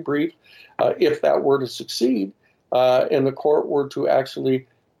professionally briefed. If that were to succeed, and the court were to actually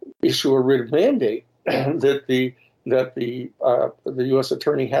issue a writ of mandate that the U.S.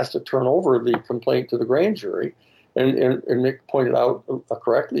 attorney has to turn over the complaint to the grand jury, and Mick pointed out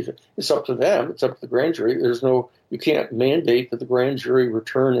correctly, it's up to them. It's up to the grand jury. You can't mandate that the grand jury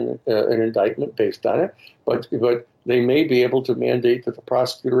return an indictment based on it, but they may be able to mandate that the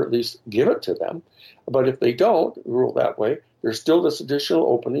prosecutor at least give it to them. But if they don't rule that way, there's still this additional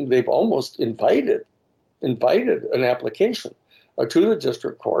opening. They've almost invited an application to the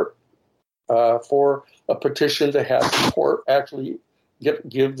district court for a petition to have the court actually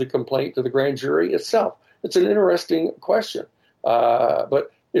give the complaint to the grand jury itself. It's an interesting question,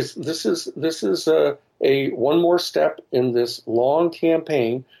 but this is a one more step in this long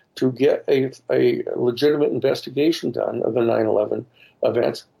campaign to get a legitimate investigation done of the 9/11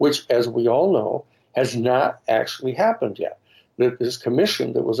 events, which, as we all know, has not actually happened yet. That this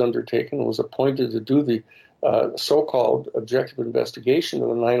commission that was undertaken was appointed to do the so-called objective investigation of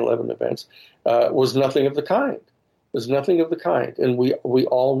the 9/11 events was nothing of the kind. It was nothing of the kind, and we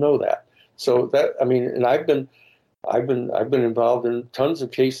all know that. So that, I mean, and I've been involved in tons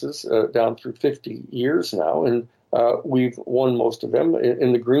of cases down through 50 years now, and we've won most of them.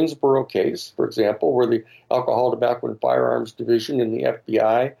 In the Greensboro case, for example, where the Alcohol, Tobacco, and Firearms Division in the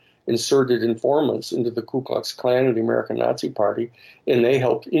FBI inserted informants into the Ku Klux Klan and the American Nazi Party, and they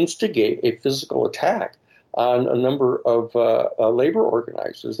helped instigate a physical attack on a number of labor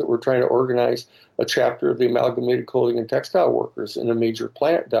organizers that were trying to organize a chapter of the Amalgamated Clothing and Textile Workers in a major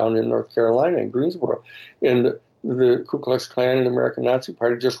plant down in North Carolina, in Greensboro. And the Ku Klux Klan and the American Nazi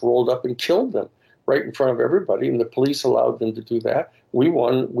Party just rolled up and killed them right in front of everybody, and the police allowed them to do that. We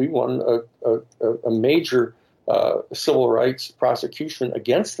won a major civil rights prosecution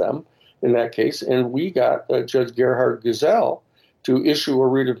against them in that case, and we got Judge Gerhard Gesell to issue a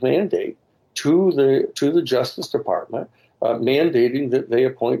writ of mandate to the Justice Department, mandating that they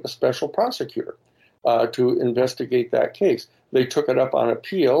appoint a special prosecutor to investigate that case. They took it up on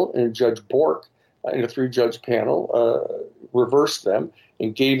appeal, and Judge Bork, in a 3-judge panel, reversed them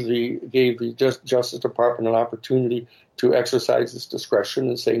and gave the Justice Department an opportunity to exercise its discretion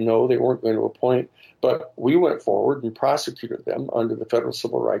and say no, they weren't going to appoint. But we went forward and prosecuted them under the Federal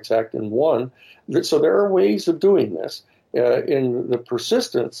Civil Rights Act and won. So there are ways of doing this. In the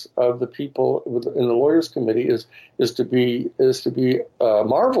persistence of the people in the Lawyers Committee is to be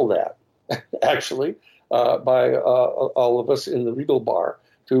marveled at, actually, by all of us in the legal bar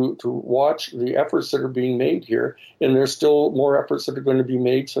to watch the efforts that are being made here. And there's still more efforts that are going to be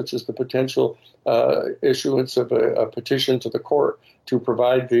made, such as the potential issuance of a petition to the court to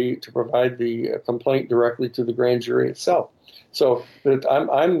provide the complaint directly to the grand jury itself. So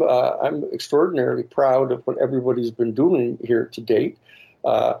I'm extraordinarily proud of what everybody's been doing here to date.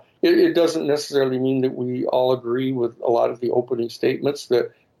 It doesn't necessarily mean that we all agree with a lot of the opening statements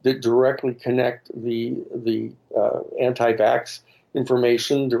that directly connect the anti-vax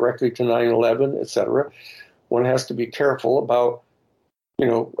information directly to 9/11, et cetera. One has to be careful about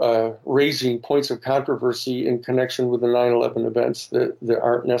raising points of controversy in connection with the 9/11 events that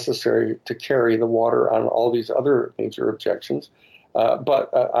aren't necessary to carry the water on all these other major objections. But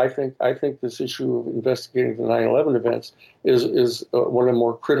I think this issue of investigating the 9/11 events is one of the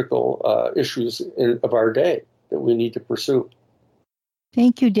more critical issues of our day that we need to pursue.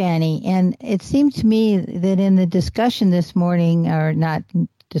 Thank you, Danny. And it seemed to me that in the discussion this morning, or not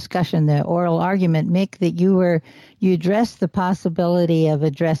discussion, the oral argument, Mick, that you addressed the possibility of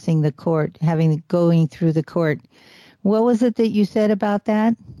addressing the court, going through the court. What was it that you said about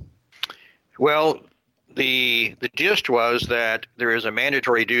that? Well, the gist was that there is a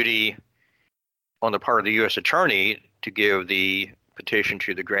mandatory duty on the part of the U.S. Attorney to give the petition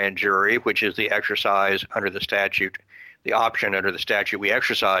to the grand jury, which is the exercise under the statute, the option under the statute we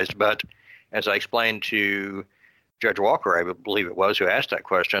exercised. But as I explained to Judge Walker, I believe it was, who asked that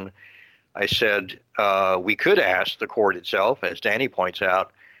question, I said we could ask the court itself, as Danny points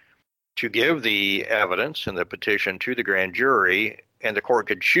out, to give the evidence in the petition to the grand jury, and the court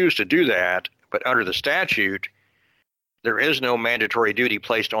could choose to do that. But under the statute, there is no mandatory duty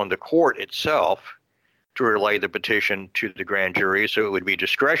placed on the court itself to relay the petition to the grand jury, so it would be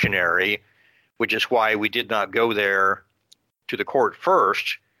discretionary, which is why we did not go there to the court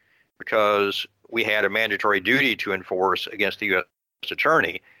first, because we had a mandatory duty to enforce against the U.S.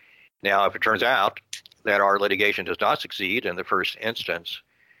 Attorney. Now, if it turns out that our litigation does not succeed in the first instance,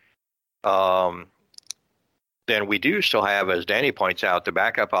 then we do still have, as Danny points out, the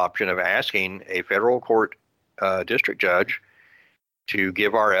backup option of asking a federal court district judge to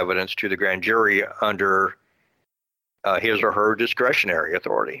give our evidence to the grand jury under his or her discretionary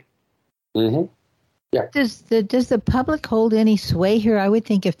authority. Mm-hmm. Yeah. Does the public hold any sway here? I would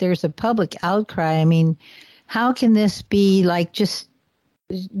think if there's a public outcry, I mean, how can this be just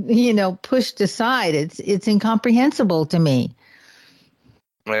pushed aside? It's incomprehensible to me.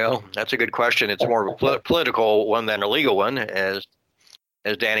 Well, that's a good question. It's more of a political one than a legal one, as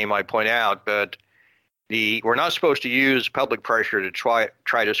Danny might point out. But we're not supposed to use public pressure to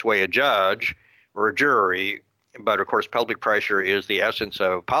try to sway a judge or a jury. But of course, public pressure is the essence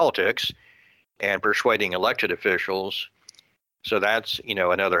of politics and persuading elected officials. So that's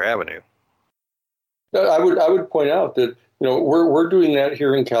another avenue. I would point out that we're doing that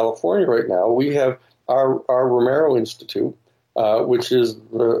here in California right now. We have our Romero Institute, which is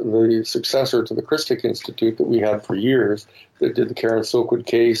the successor to the Christic Institute that we had for years, that did the Karen Silkwood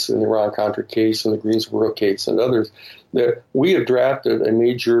case and the Iran-Contra case and the Greensboro case and others. That we have drafted a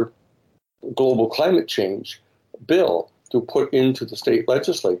major global climate change bill to put into the state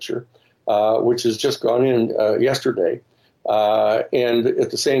legislature, which has just gone in yesterday. And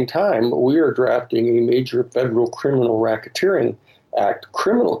at the same time, we are drafting a major federal criminal racketeering act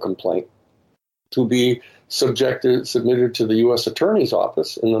criminal complaint to be submitted to the U.S. Attorney's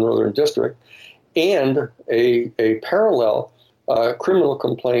Office in the Northern District, and a parallel criminal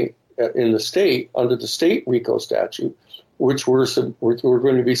complaint in the state under the state RICO statute, which we're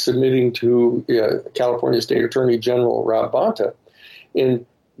going to be submitting to California State Attorney General Rob Bonta. And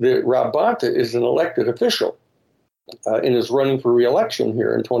Rob Bonta is an elected official and is running for re-election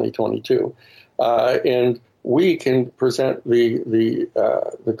here in 2022. And we can present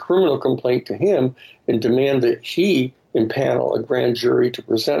the criminal complaint to him and demand that he impanel a grand jury to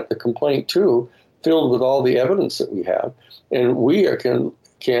present the complaint to, filled with all the evidence that we have. And we can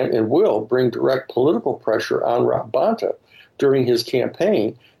and will bring direct political pressure on Rob Bonta during his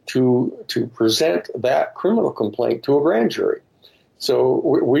campaign to present that criminal complaint to a grand jury. So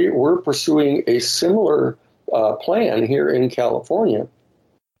we're pursuing a similar plan here in California,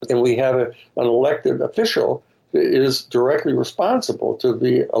 and we have an elected official that is directly responsible to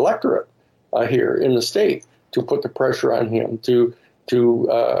the electorate here in the state to put the pressure on him to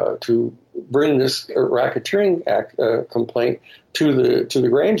bring this racketeering act complaint to the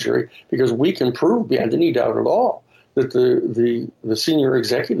grand jury, because we can prove beyond any doubt at all that the senior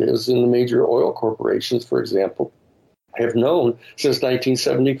executives in the major oil corporations, for example, have known since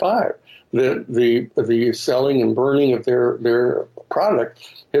 1975 that the selling and burning of their product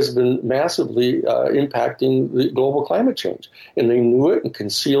has been massively impacting the global climate change. And they knew it and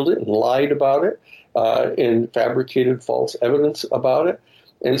concealed it and lied about it and fabricated false evidence about it.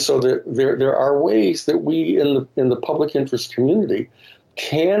 And so there are ways that we in the public interest community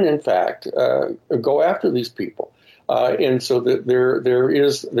can, in fact, go after these people. And so that there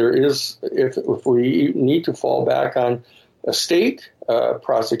is if we need to fall back on state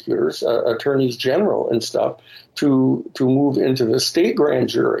prosecutors, attorneys general and stuff to move into the state grand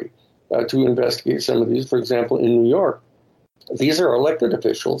jury to investigate some of these. For example, in New York, these are elected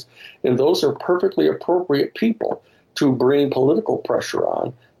officials, and those are perfectly appropriate people to bring political pressure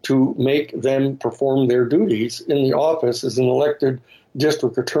on to make them perform their duties in the office as an elected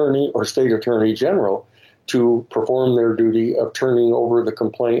district attorney or state attorney general, to perform their duty of turning over the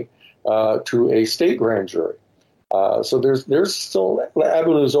complaint to a state grand jury. So there's still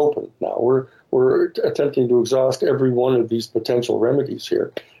avenues open now. We're attempting to exhaust every one of these potential remedies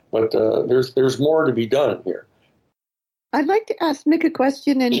here, but there's more to be done here. I'd like to ask Mick a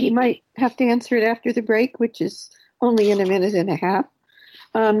question, and he might have to answer it after the break, which is only in a minute and a half.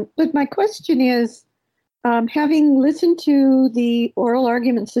 But my question is, having listened to the oral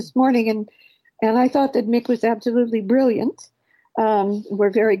arguments this morning, and I thought that Mick was absolutely brilliant.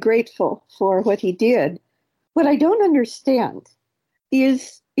 We're very grateful for what he did. What I don't understand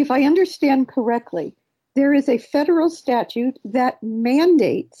is, if I understand correctly, there is a federal statute that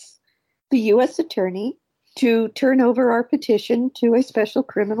mandates the U.S. attorney to turn over our petition to a special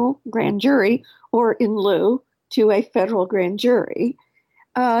criminal grand jury, or in lieu, to a federal grand jury.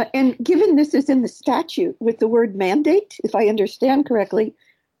 And given this is in the statute with the word mandate, if I understand correctly,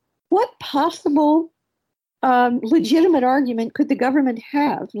 what possible legitimate argument could the government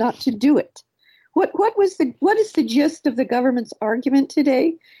have not to do it? What is the gist of the government's argument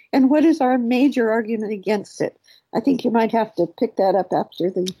today, and what is our major argument against it? I think you might have to pick that up after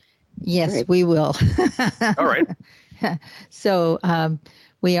the... Yes, break. We will. All right. So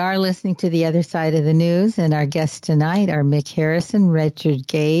we are listening to The Other Side of the News, and our guests tonight are Mick Harrison, Richard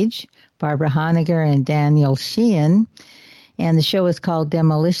Gage, Barbara Honegger, and Daniel Sheehan. And the show is called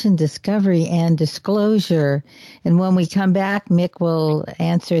Demolition, Discovery, and Disclosure. And when we come back, Mick will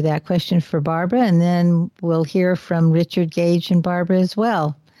answer that question for Barbara, and then we'll hear from Richard Gage and Barbara as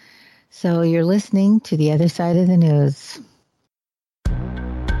well. So you're listening to The Other Side of the News.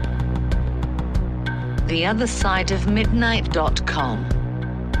 TheOtherSideOfMidnight.com.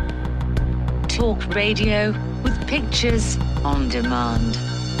 Talk radio with pictures on demand.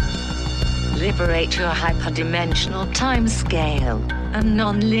 Liberate your hyperdimensional time scale and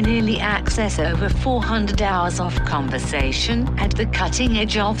non-linearly access over 400 hours of conversation at the cutting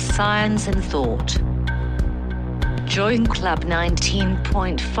edge of science and thought. Join Club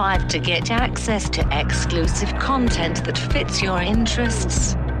 19.5 to get access to exclusive content that fits your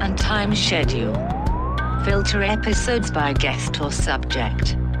interests and time schedule. Filter episodes by guest or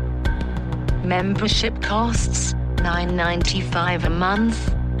subject. Membership costs $9.95 a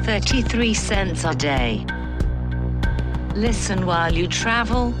month, 33 cents a day. Listen while you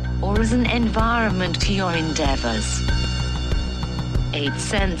travel or as an environment to your endeavors. 8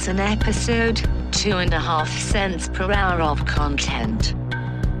 cents an episode, 2.5 cents per hour of content.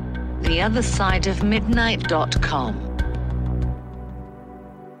 TheOtherSideOfMidnight.com.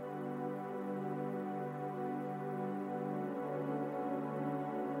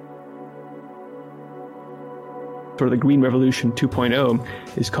 For the Green Revolution 2.0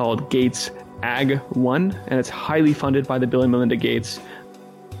 is called Gates Ag 1, and it's highly funded by the Bill and Melinda Gates.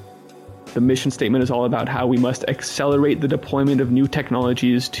 The mission statement is all about how we must accelerate the deployment of new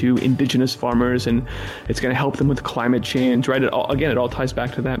technologies to indigenous farmers, and it's going to help them with climate change, right? It all ties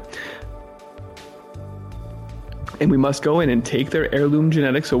back to that. And we must go in and take their heirloom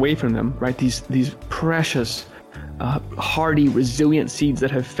genetics away from them, right? These precious, hardy, resilient seeds that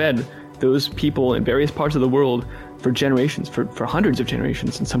have fed those people in various parts of the world for generations, for hundreds of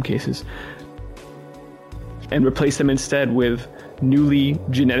generations in some cases, and replace them instead with newly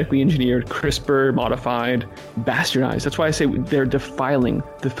genetically engineered, CRISPR modified, bastardized. That's why I say they're defiling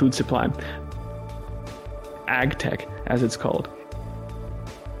the food supply. Ag tech, as it's called.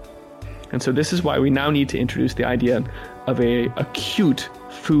 And so this is why we now need to introduce the idea of a acute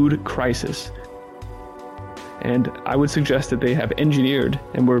food crisis. And I would suggest that they have engineered,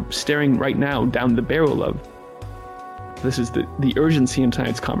 and we're staring right now down the barrel of, this is the urgency in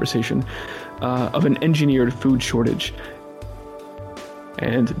tonight's conversation, of an engineered food shortage.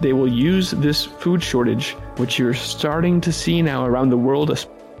 And they will use this food shortage, which you're starting to see now around the world,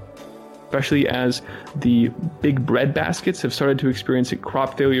 especially as the big bread baskets have started to experience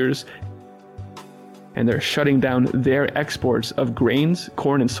crop failures, and they're shutting down their exports of grains.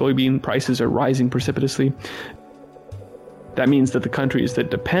 Corn and soybean prices are rising precipitously. That means that the countries that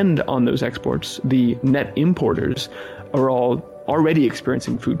depend on those exports, the net importers, are all already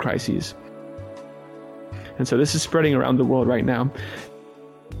experiencing food crises. And so this is spreading around the world right now.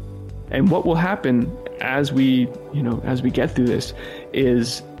 And what will happen as we get through this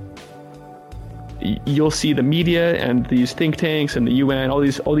is you'll see the media and these think tanks and the UN, all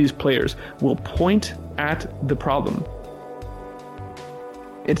these players will point at the problem.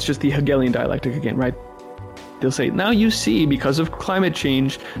 It's just the Hegelian dialectic again, right? They'll say, now you see, because of climate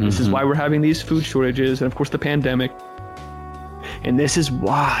change, this is why we're having these food shortages, and of course the pandemic. And this is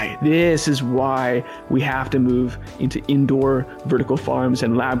why we have to move into indoor vertical farms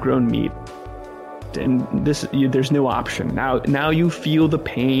and lab-grown meat. And there's no option. Now you feel the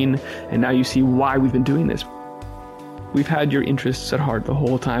pain, and now you see why we've been doing this. We've had your interests at heart the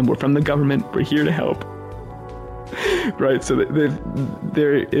whole time. We're from the government. We're here to help. Right? So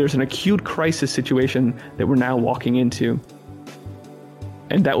there's an acute crisis situation that we're now walking into.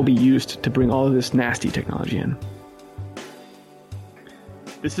 And that will be used to bring all of this nasty technology in.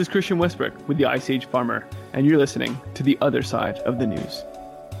 This is Christian Westbrook with the Ice Age Farmer, and you're listening to The Other Side of the News.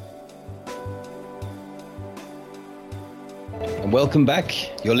 And welcome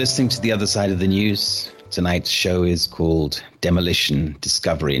back. You're listening to The Other Side of the News. Tonight's show is called Demolition,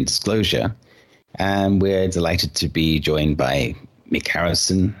 Discovery and Disclosure. And we're delighted to be joined by Mick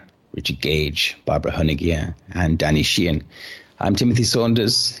Harrison, Richard Gage, Barbara Honegger, and Danny Sheehan. I'm Timothy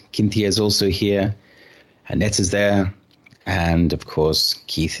Saunders. Cynthia is also here. Annette is there. And, of course,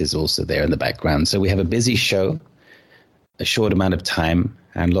 Keith is also there in the background. So we have a busy show, a short amount of time,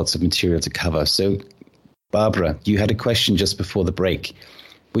 and lots of material to cover. So, Barbara, you had a question just before the break.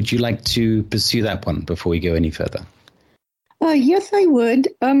 Would you like to pursue that one before we go any further? Yes, I would.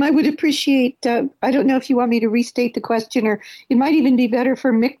 I would appreciate, I don't know if you want me to restate the question, or it might even be better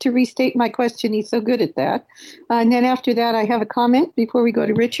for Mick to restate my question. He's so good at that. And then after that, I have a comment before we go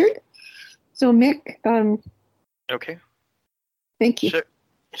to Richard. So, Mick. Okay. Thank you.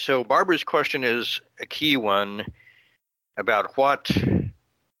 So Barbara's question is a key one about what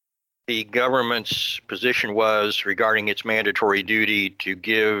the government's position was regarding its mandatory duty to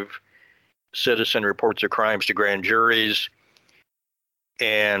give citizen reports of crimes to grand juries,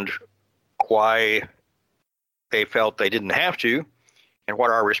 and why they felt they didn't have to, and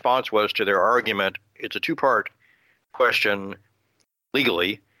what our response was to their argument. It's a two-part question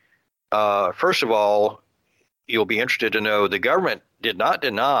legally. First of all, you'll be interested to know the government did not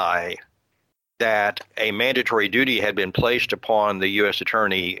deny that a mandatory duty had been placed upon the U.S.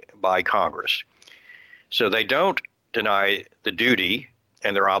 Attorney by Congress. So they don't deny the duty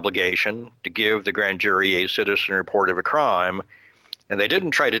and their obligation to give the grand jury a citizen report of a crime, and they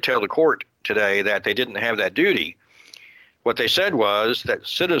didn't try to tell the court today that they didn't have that duty. What they said was that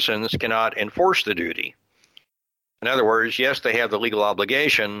citizens cannot enforce the duty. In other words, yes, they have the legal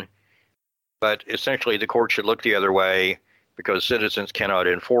obligation, but essentially the court should look the other way because citizens cannot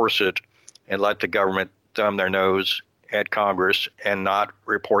enforce it and let the government thumb their nose at Congress and not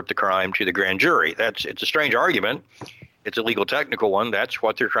report the crime to the grand jury. It's a strange argument. It's a legal technical one. That's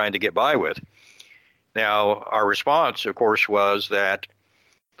what they're trying to get by with. Now, our response, of course, was that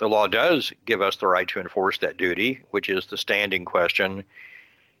the law does give us the right to enforce that duty, which is the standing question.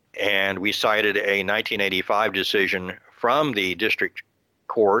 And we cited a 1985 decision from the district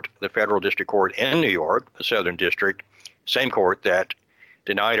court, the federal district court in New York, the Southern District, same court that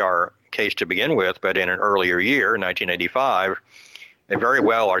denied our case to begin with, but in an earlier year, 1985, a very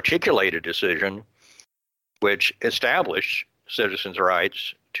well articulated decision which established citizens'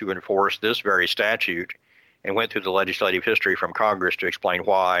 rights to enforce this very statute and went through the legislative history from Congress to explain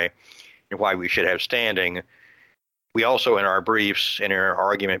why and why we should have standing. We also, in our briefs and in our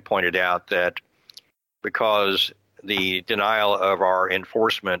argument, pointed out that because the denial of our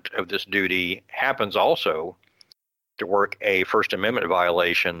enforcement of this duty happens also to work a First Amendment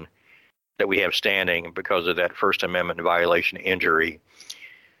violation, that we have standing because of that First Amendment violation injury.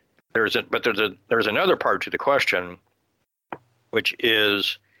 There's another part to the question, which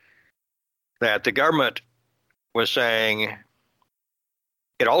is that the government was saying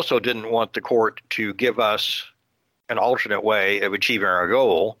it also didn't want the court to give us an alternate way of achieving our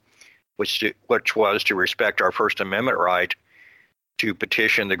goal, which was to respect our First Amendment right to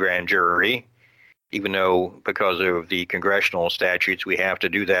petition the grand jury, even though because of the congressional statutes we have to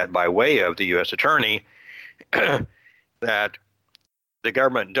do that by way of the U.S. attorney, that the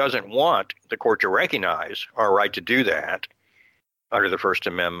government doesn't want the court to recognize our right to do that under the First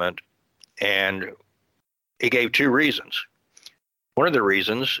Amendment. And it gave two reasons. One of the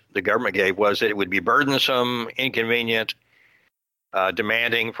reasons the government gave was that it would be burdensome, inconvenient,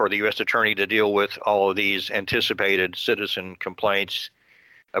 demanding for the U.S. attorney to deal with all of these anticipated citizen complaints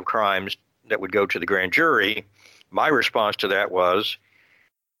of crimes that would go to the grand jury. My response to that was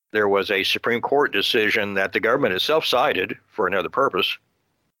there was a Supreme Court decision that the government itself cited for another purpose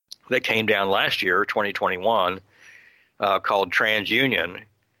that came down last year, 2021, called TransUnion,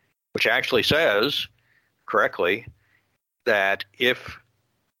 which actually says correctly that if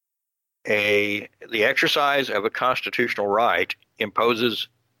the exercise of a constitutional right imposes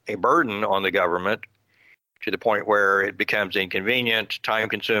a burden on the government to the point where it becomes inconvenient,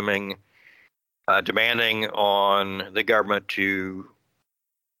 time-consuming, demanding on the government to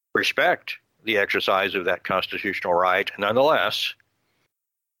respect the exercise of that constitutional right. Nonetheless,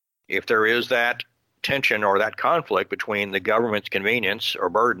 if there is that tension or that conflict between the government's convenience or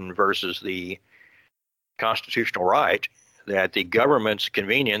burden versus the constitutional right, that the government's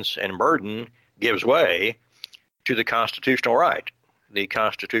convenience and burden gives way to the constitutional right. The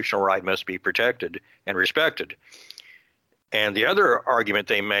constitutional right must be protected and respected. And the other argument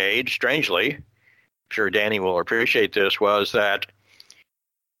they made, strangely, I'm sure Danny will appreciate this, was that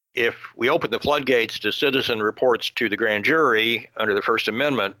if we open the floodgates to citizen reports to the grand jury under the First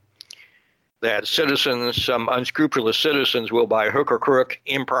Amendment, that citizens, some unscrupulous citizens, will by hook or crook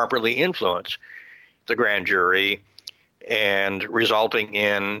improperly influence the grand jury, and resulting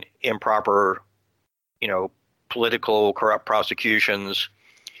in improper, political corrupt prosecutions,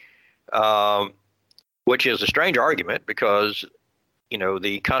 which is a strange argument because,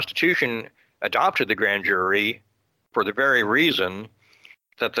 the Constitution adopted the grand jury for the very reason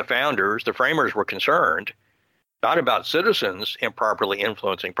that the founders, the framers, were concerned, not about citizens improperly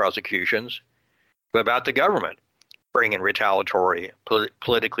influencing prosecutions, but about the government bringing retaliatory,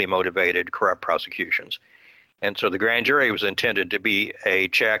 politically motivated, corrupt prosecutions. And so the grand jury was intended to be a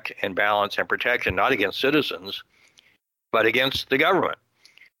check and balance and protection, not against citizens, but against the government.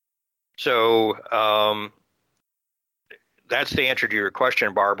 So that's the answer to your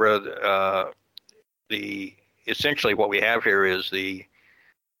question, Barbara. Essentially what we have here is the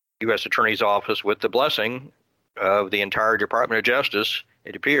U.S. Attorney's Office with the blessing of the entire Department of Justice,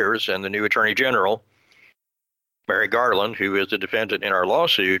 it appears, and the new Attorney General, Mary Garland, who is the defendant in our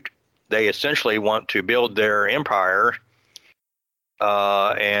lawsuit. They essentially want to build their empire,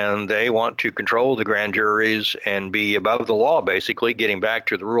 and they want to control the grand juries and be above the law, basically, getting back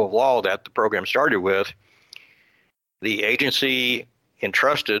to the rule of law that the program started with. The agency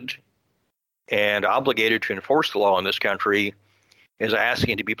entrusted and obligated to enforce the law in this country is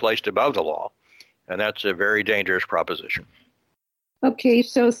asking to be placed above the law, and that's a very dangerous proposition. Okay,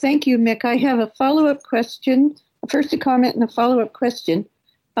 so thank you, Mick. I have a follow-up question. First a comment and a follow-up question.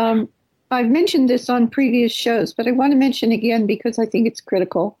 I've mentioned this on previous shows, but I want to mention again because I think it's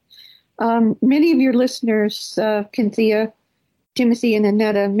critical. Many of your listeners, Cynthia, Timothy, and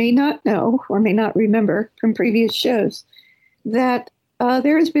Annetta, may not know or may not remember from previous shows that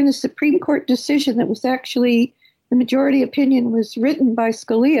there has been a Supreme Court decision that was actually, the majority opinion was written by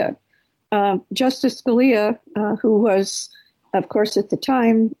Scalia, Justice Scalia, who was, of course, at the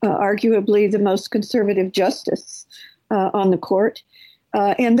time, arguably the most conservative justice on the court.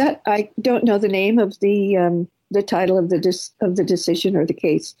 And that I don't know the name of the title of the decision or the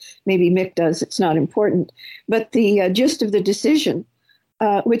case. Maybe Mick does. It's not important. But the gist of the decision,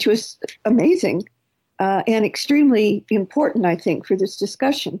 which was amazing and extremely important, I think, for this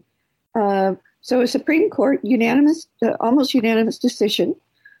discussion. So a Supreme Court unanimous, almost unanimous decision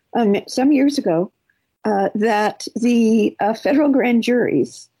some years ago that the federal grand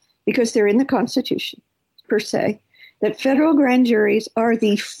juries, because they're in the Constitution per se, that federal grand juries are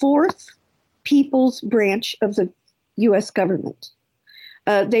the fourth people's branch of the U.S. government.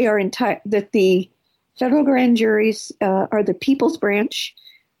 They are that the federal grand juries are the people's branch,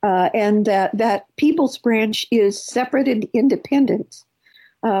 and that people's branch is separate and independent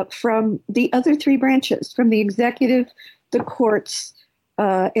from the other three branches, from the executive, the courts,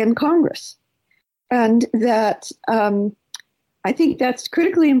 and Congress. And that I think that's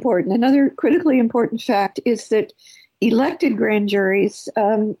critically important. Another critically important fact is that elected grand juries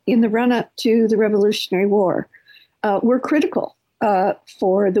in the run-up to the Revolutionary War were critical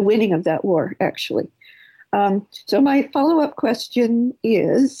for the winning of that war, actually. So my follow-up question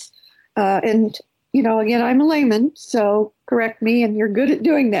is, and, again, I'm a layman, so correct me, and you're good at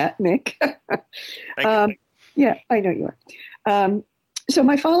doing that, Mick. Thank you. Yeah, I know you are. So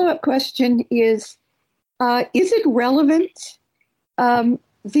my follow-up question is it relevant? One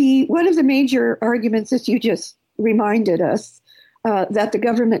of the major arguments that you just reminded us that the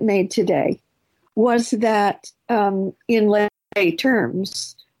government made today was that in lay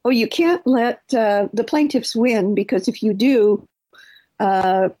terms, you can't let the plaintiffs win, because if you do,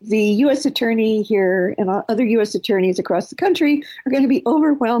 the U.S. attorney here and other U.S. attorneys across the country are going to be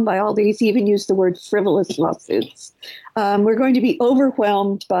overwhelmed by all these, even use the word frivolous lawsuits. We're going to be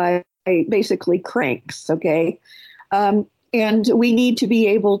overwhelmed by basically cranks, okay? And we need to be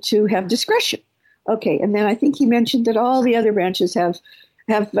able to have discretion. Okay, and then I think he mentioned that all the other branches have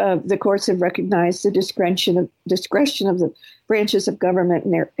the courts have recognized the discretion of the branches of government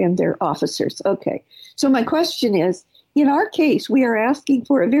and their officers. Okay, so my question is, in our case, we are asking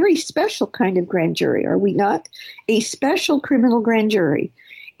for a very special kind of grand jury, are we not? A special criminal grand jury.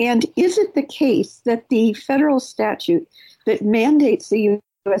 And is it the case that the federal statute that mandates the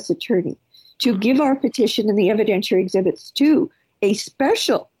U.S. attorney to give our petition and the evidentiary exhibits to a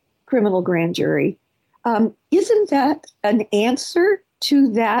special criminal grand jury, isn't that an answer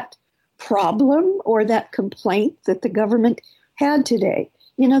to that problem or that complaint that the government had today?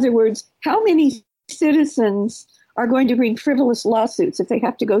 In other words, how many citizens are going to bring frivolous lawsuits if they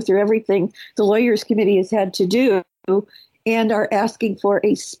have to go through everything the Lawyers Committee has had to do and are asking for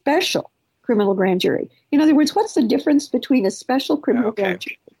a special criminal grand jury? In other words, what's the difference between a special criminal grand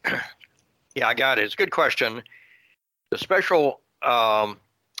jury? Yeah, I got it. It's a good question. The special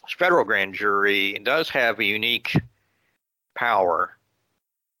federal grand jury does have a unique power,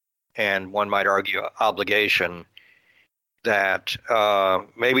 and one might argue obligation, that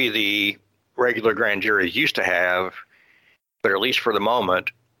maybe the regular grand juries used to have, but at least for the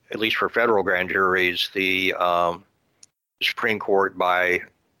moment, at least for federal grand juries, the Supreme Court, by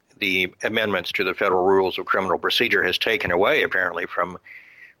the amendments to the Federal Rules of Criminal Procedure, has taken away, apparently, from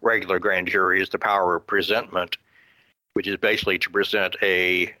regular grand juries the power of presentment, which is basically to present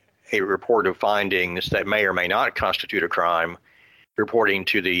a report of findings that may or may not constitute a crime, reporting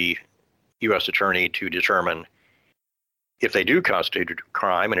to the U.S. attorney to determine if they do constitute a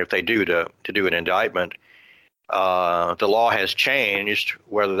crime, and if they do, to do an indictment. The law has changed.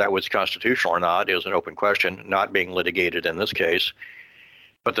 Whether that was constitutional or not is an open question, not being litigated in this case.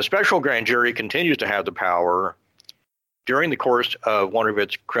 But the special grand jury continues to have the power. During the course of one of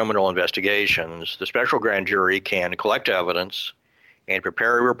its criminal investigations, the special grand jury can collect evidence and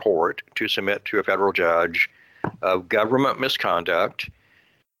prepare a report to submit to a federal judge of government misconduct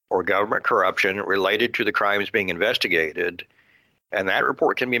or government corruption related to the crimes being investigated, and that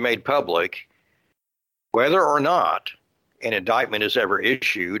report can be made public whether or not an indictment is ever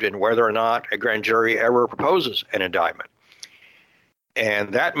issued and whether or not a grand jury ever proposes an indictment.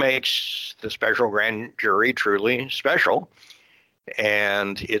 And that makes the special grand jury truly special.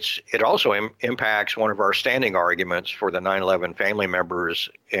 And it also impacts one of our standing arguments for the 9/11 family members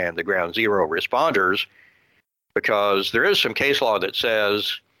and the Ground Zero responders, because there is some case law that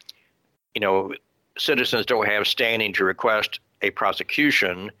says, citizens don't have standing to request a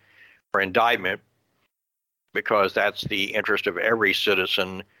prosecution or indictment because that's the interest of every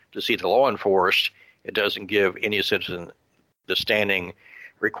citizen to see the law enforced. It doesn't give any citizen the standing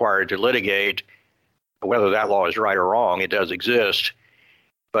required to litigate whether that law is right or wrong. It does exist.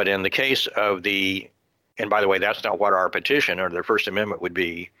 But in the case of and by the way, that's not what our petition or the First Amendment would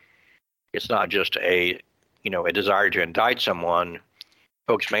be. It's not just a desire to indict someone.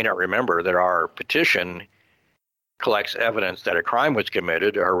 Folks may not remember that our petition collects evidence that a crime was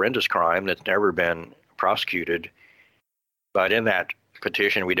committed, a horrendous crime that's never been prosecuted. But in that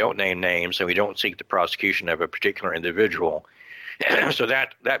petition, we don't name names and we don't seek the prosecution of a particular individual. So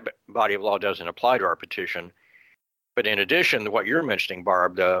that body of law doesn't apply to our petition. But in addition to what you're mentioning,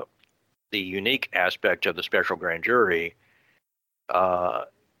 Barb, the unique aspect of the special grand jury,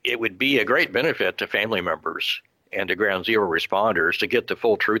 it would be a great benefit to family members and to Ground Zero responders to get the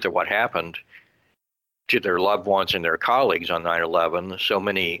full truth of what happened to their loved ones and their colleagues on 9/11. So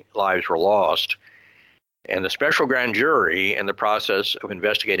many lives were lost. And the special grand jury, in the process of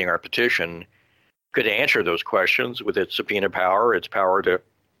investigating our petition, could answer those questions with its subpoena power, its power to,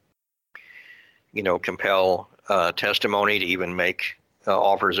 compel testimony, to even make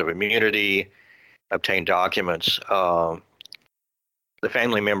offers of immunity, obtain documents. The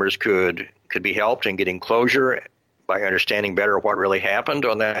family members could be helped in getting closure by understanding better what really happened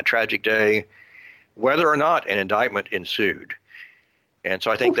on that tragic day, whether or not an indictment ensued. And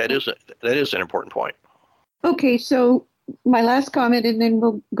so I think that is an important point. Okay, so my last comment, and then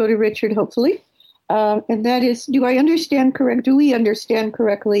we'll go to Richard, hopefully. And that is, do we understand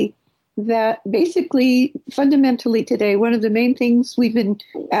correctly that basically, fundamentally today, one of the main things we've been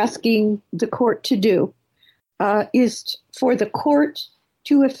asking the court to do is for the court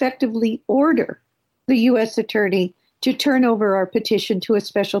to effectively order the U.S. attorney to turn over our petition to a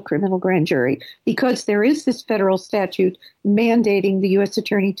special criminal grand jury, because there is this federal statute mandating the U.S.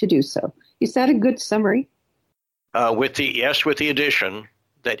 attorney to do so. Is that a good summary? With the addition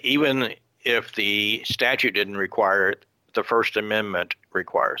that even if the statute didn't require it, the First Amendment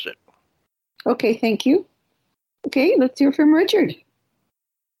requires it. Okay, thank you. Okay, let's hear from Richard.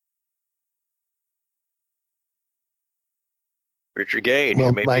 Richard Gage.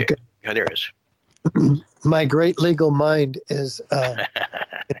 Well, there is. My great legal mind is in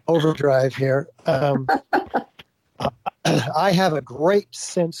overdrive here. I have a great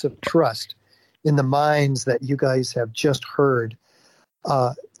sense of trust in the minds that you guys have just heard.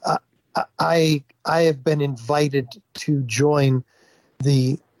 I have been invited to join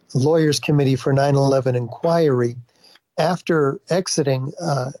the Lawyers Committee for 9/11 Inquiry after exiting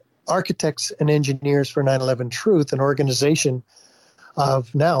Architects and Engineers for 9/11 Truth, an organization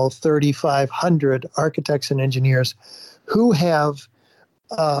of now 3,500 architects and engineers who have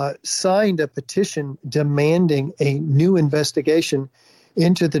signed a petition demanding a new investigation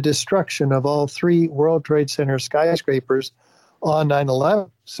into the destruction of all 3 World Trade Center skyscrapers on 9/11.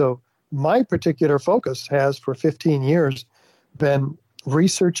 So my particular focus has for 15 years been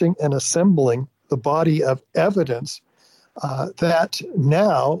researching and assembling the body of evidence that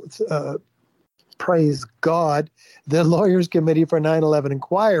now, praise God, the Lawyers Committee for 9/11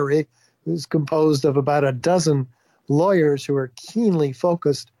 Inquiry is composed of about a dozen lawyers who are keenly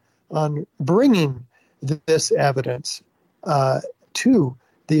focused on bringing this evidence to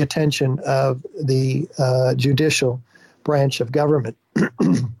the attention of the judicial branch of government.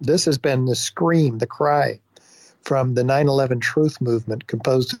 This has been the scream, the cry from the 9/11 Truth movement,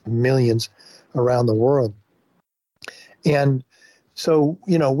 composed of millions around the world. And so,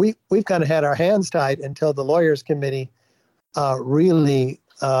 we've kind of had our hands tied until the Lawyers Committee really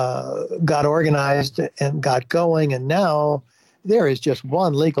got organized and got going. And now there is just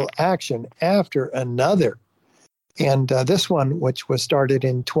one legal action after another. And this one, which was started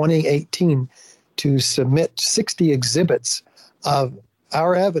in 2018 to submit 60 exhibits of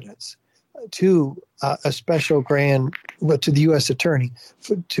our evidence to a special to the U.S. attorney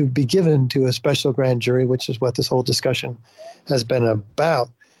to be given to a special grand jury, which is what this whole discussion has been about.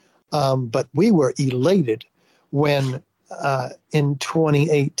 But we were elated when in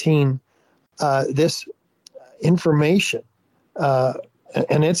 2018, this information,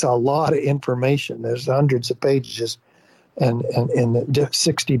 and it's a lot of information. There's hundreds of pages and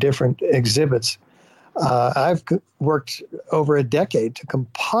 60 different exhibits. I've worked over a decade to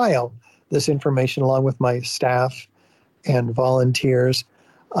compile this information along with my staff and volunteers.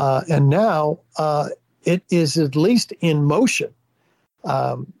 And now it is at least in motion.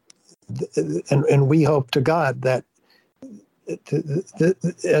 And we hope to God that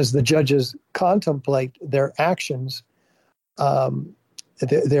as the judges contemplate their actions,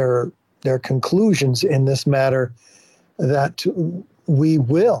 their conclusions in this matter, that we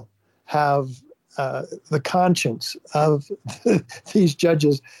will have the conscience of these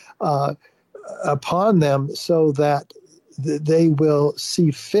judges upon them, so that they will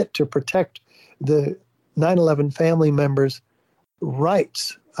see fit to protect the 9/11 family members'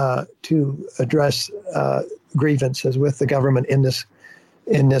 rights to address grievances with the government in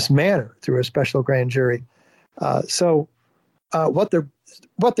this manner through a special grand jury. So what the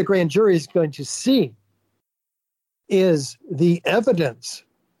grand jury is going to see is the evidence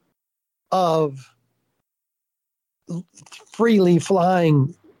of freely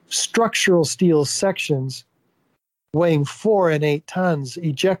flying structural steel sections weighing 4 and 8 tons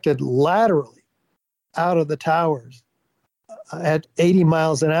ejected laterally out of the towers at 80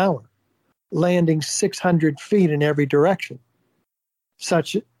 miles an hour, landing 600 feet in every direction,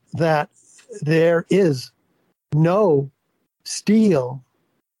 such that there is no steel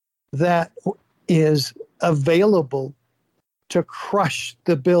that is available to crush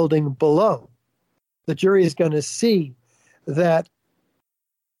the building below. The jury is going to see that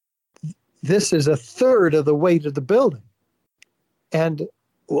this is a third of the weight of the building. And,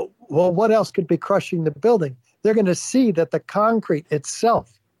 well, what else could be crushing the building? They're going to see that the concrete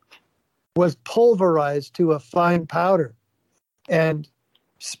itself was pulverized to a fine powder and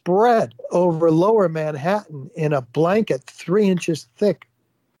spread over lower Manhattan in a blanket 3 inches thick.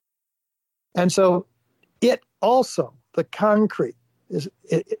 And so it also, the concrete, is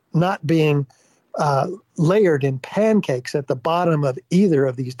not being layered in pancakes at the bottom of either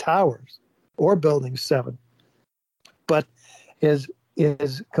of these towers or Building 7, but is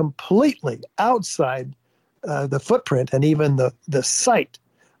completely outside the footprint and even the site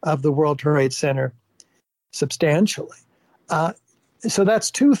of the World Trade Center substantially. So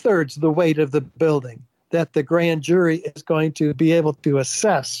that's 2/3 the weight of the building that the grand jury is going to be able to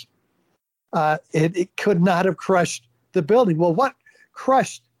assess. It could not have crushed the building. Well, what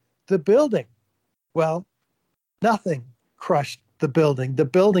crushed the building? Well, nothing crushed the building. The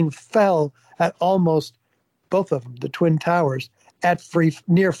building fell at almost, both of them, the Twin Towers, at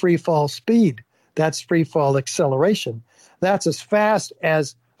near free fall speed. That's free fall acceleration. That's as fast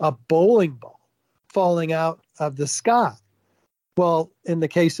as a bowling ball falling out of the sky. Well, in the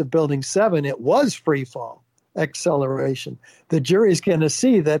case of Building 7, it was free fall acceleration. The jury is going to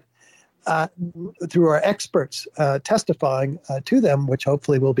see that through our experts testifying to them, which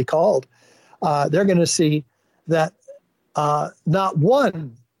hopefully will be called, they're going to see that not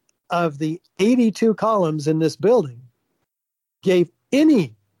one of the 82 columns in this building gave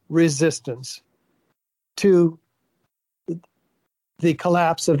any resistance to the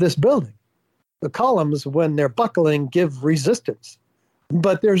collapse of this building. The columns, when they're buckling, give resistance.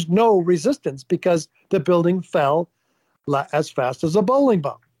 But there's no resistance because the building fell as fast as a bowling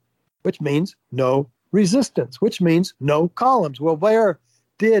ball, which means no resistance, which means no columns. Well, where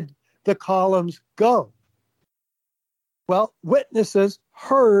did the columns go? Well, witnesses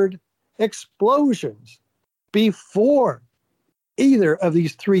heard explosions before either of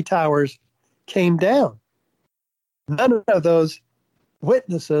these three towers came down. None of those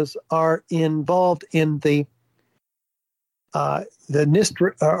witnesses are involved in the NIST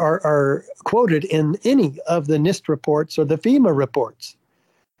are quoted in any of the NIST reports or the FEMA reports.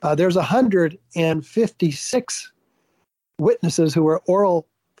 There's 156 witnesses who are oral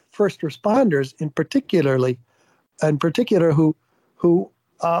first responders, in particular who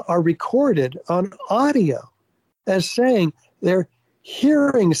are recorded on audio as saying they're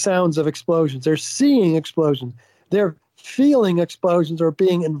hearing sounds of explosions, they're seeing explosions, they're feeling explosions or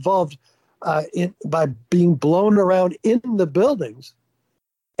being involved by being blown around in the buildings.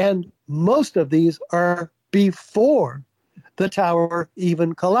 And most of these are before the tower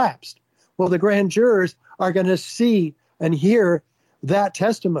even collapsed. Well, the grand jurors are going to see and hear that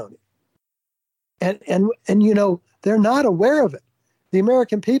testimony. And you know, they're not aware of it. The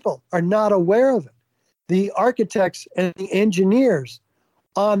American people are not aware of it. The architects and the engineers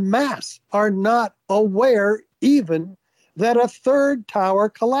en masse are not aware even that a third tower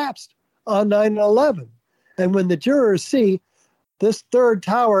collapsed on 9/11. And when the jurors see this third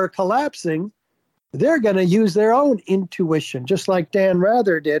tower collapsing, they're going to use their own intuition, just like Dan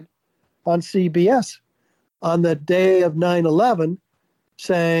Rather did on CBS on the day of 9/11,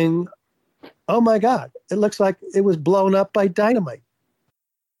 saying, oh my God, it looks like it was blown up by dynamite.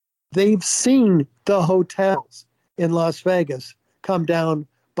 They've seen the hotels in Las Vegas come down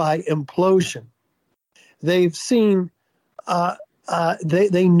by implosion. They've seen,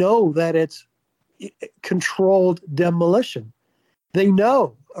 they know that it's controlled demolition. They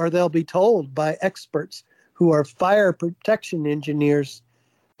know, or they'll be told by experts who are fire protection engineers,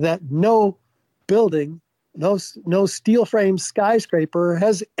 that no building, no steel frame skyscraper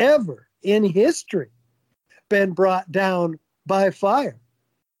has ever in history been brought down by fire.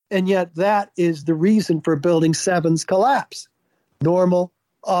 And yet that is the reason for Building 7's collapse. Normal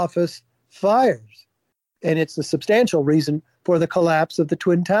office fires. And it's the substantial reason for the collapse of the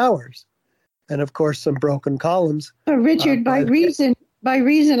Twin Towers. And of course, some broken columns. Richard, by reason,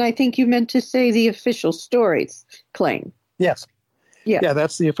 I think you meant to say the official stories claim. Yes. Yeah,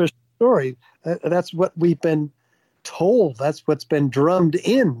 that's the official story. That's what we've been told. That's what's been drummed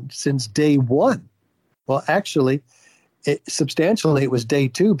in since day one. Well, actually, substantially, it was day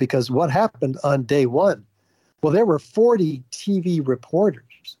two, because what happened on day one? Well, there were 40 TV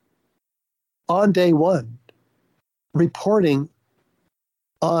reporters on day one reporting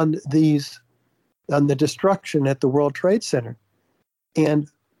on the destruction at the World Trade Center. And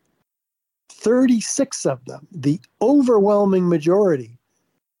 36 of them, the overwhelming majority,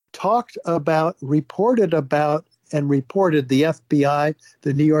 reported the FBI,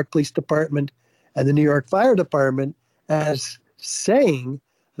 the New York Police Department, and the New York Fire Department as saying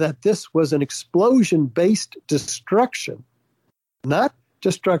that this was an explosion-based destruction, not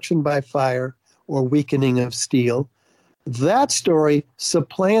destruction by fire or weakening of steel. That story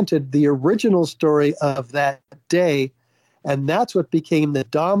supplanted the original story of that day, and that's what became the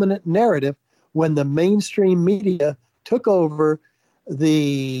dominant narrative when the mainstream media took over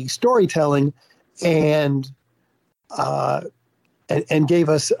the storytelling and and gave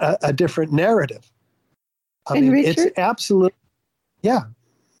us a different narrative. I mean, Richard? It's absolute. Yeah.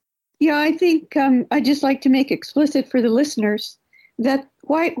 Yeah, I think I'd just like to make explicit for the listeners that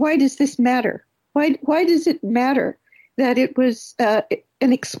why does this matter? Why does it matter that it was an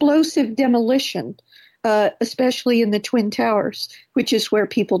explosive demolition, especially in the Twin Towers, which is where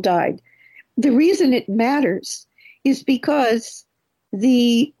people died? The reason it matters is because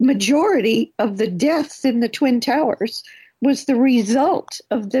the majority of the deaths in the Twin Towers was the result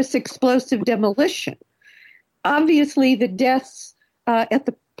of this explosive demolition. Obviously, the deaths at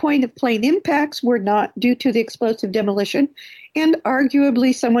the point of plane impacts were not due to the explosive demolition, and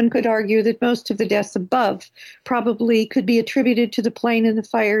arguably someone could argue that most of the deaths above probably could be attributed to the plane and the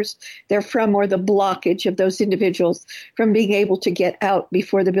fires they're from, or the blockage of those individuals from being able to get out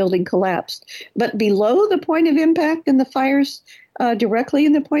before the building collapsed. But below the point of impact and the fires directly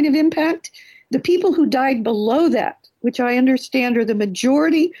in the point of impact, the people who died below that, which I understand are the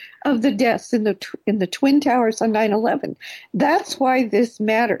majority of the deaths in the Twin Towers on 9/11. That's why this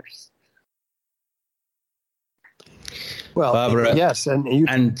matters. Well, Barbara, yes,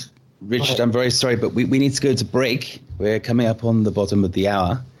 and Richard, I'm very sorry, but we need to go to break. We're coming up on the bottom of the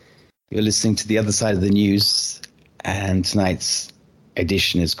hour. You're listening to The Other Side of the News, and tonight's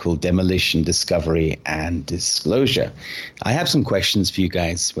edition is called Demolition, Discovery, and Disclosure. I have some questions for you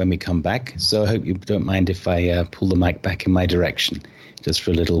guys when we come back, so I hope you don't mind if I pull the mic back in my direction just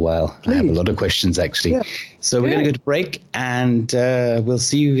for a little while. Please. I have a lot of questions, actually. Yeah. So we're going to go to break, and we'll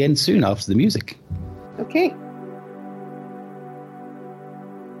see you again soon after the music. Okay.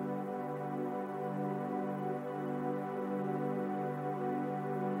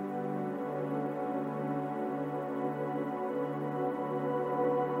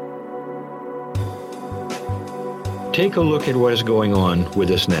 Take a look at what is going on with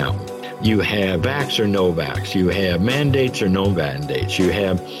us now. You have vax or no vax. You have mandates or no mandates. You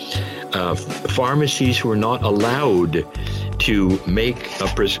have pharmacies who are not allowed to make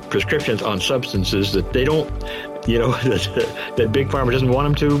prescriptions on substances that they don't, that Big Pharma doesn't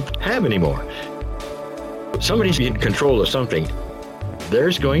want them to have anymore. Somebody's in control of something.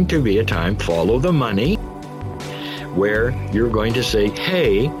 There's going to be a time, follow the money, where you're going to say,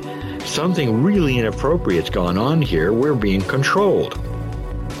 hey, something really inappropriate's gone on here. We're being controlled.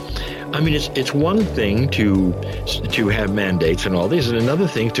 I mean, it's one thing to have mandates and all this, and another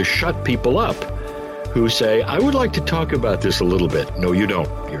thing to shut people up who say, I would like to talk about this a little bit. No, you don't.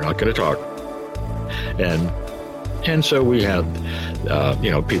 You're not going to talk. And so we have,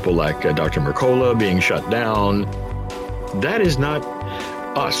 people like Dr. Mercola being shut down. That is not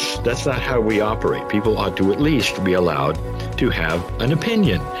us. That's not how we operate. People ought to at least be allowed to have an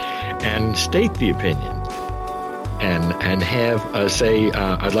opinion and state the opinion and have say,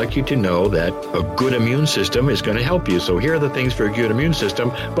 I'd like you to know that a good immune system is going to help you. So here are the things for a good immune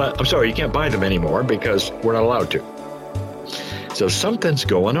system, but I'm sorry, you can't buy them anymore because we're not allowed to. So something's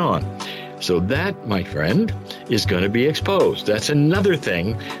going on. So that, my friend, is going to be exposed. That's another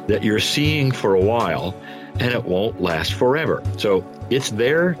thing that you're seeing for a while, and it won't last forever. So it's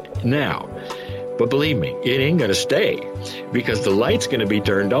there now. But believe me, it ain't going to stay because the light's going to be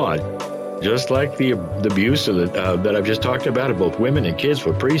turned on. Just like the abuse of that I've just talked about of both women and kids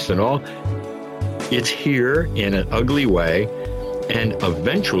with priests and all. It's here in an ugly way, and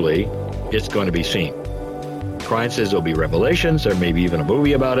eventually it's going to be seen. Klein says there'll be revelations, there may be even a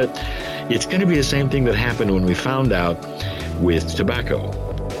movie about it. It's going to be the same thing that happened when we found out with tobacco,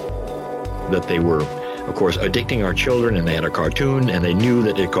 that they were, of course, addicting our children, and they had a cartoon, and they knew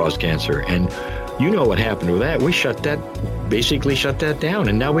that it caused cancer. And you know what happened with that. We basically shut that down,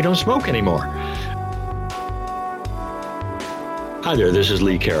 and now we don't smoke anymore. Hi there, this is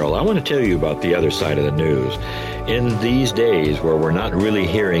Lee Carroll. I want to tell you about the other side of the news. In these days where we're not really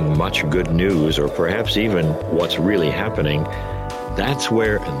hearing much good news, or perhaps even what's really happening, that's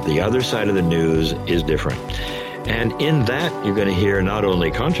where the other side of the news is different. And in that, you're going to hear not only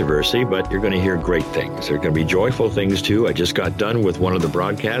controversy, but you're going to hear great things. There are going to be joyful things, too. I just got done with one of the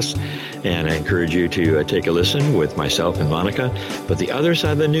broadcasts, and I encourage you to take a listen with myself and Monica. But the other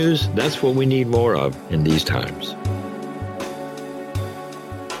side of the news, that's what we need more of in these times.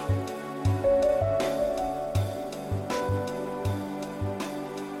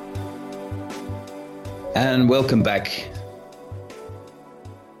 And welcome back.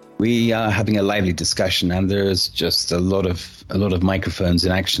 We are having a lively discussion, and there's just a lot of microphones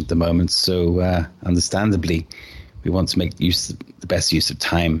in action at the moment. So, understandably, we want to make the best use of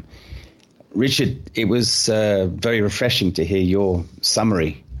time. Richard, it was very refreshing to hear your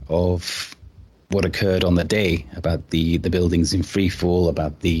summary of what occurred on the day about the buildings in free fall,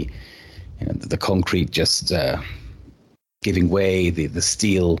 about the concrete just giving way, the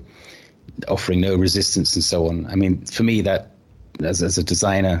steel offering no resistance and so on. I mean, for me, that as a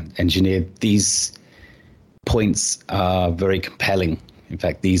designer, engineer, these points are very compelling. In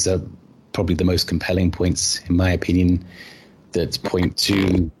fact, these are probably the most compelling points, in my opinion, that point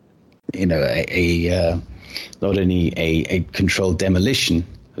to, not only a controlled demolition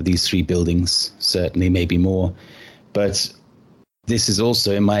of these three buildings, certainly maybe more, but this is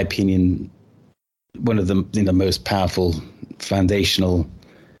also, in my opinion, one of the most powerful foundational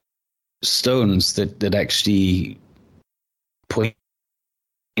stones that actually point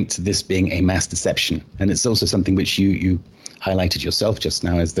to this being a mass deception. And it's also something which you highlighted yourself just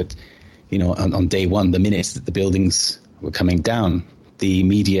now, is that, on day one, the minute that the buildings were coming down, the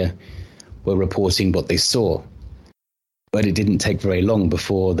media were reporting what they saw. But it didn't take very long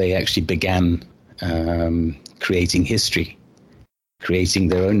before they actually began creating history, creating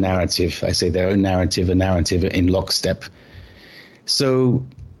their own narrative. I say their own narrative, a narrative in lockstep. So,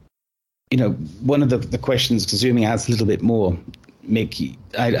 one of the questions, zooming out a little bit more, Mick,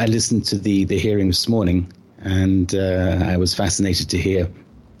 I listened to the hearing this morning, and I was fascinated to hear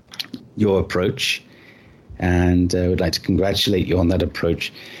your approach, and I would like to congratulate you on that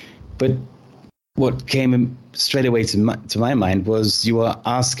approach. But what came straight away to my mind was you are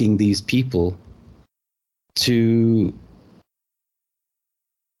asking these people to,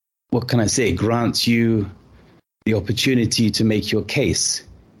 what can I say, grant you the opportunity to make your case.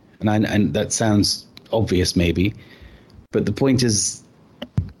 And that sounds obvious maybe, but the point is,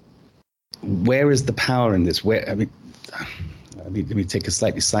 where is the power in this? Let me take a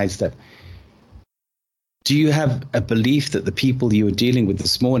slightly side step. Do you have a belief that the people you were dealing with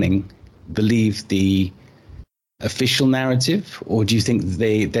this morning believe the official narrative, or do you think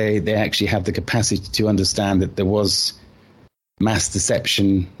they actually have the capacity to understand that there was mass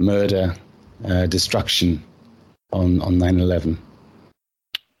deception, murder, destruction on 9/11?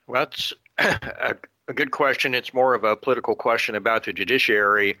 Well, that's a good question. It's more of a political question about the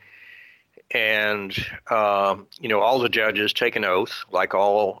judiciary. And, all the judges take an oath, like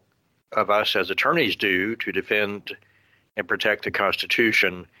all of us as attorneys do, to defend and protect the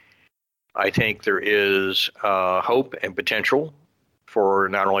Constitution. I think there is hope and potential for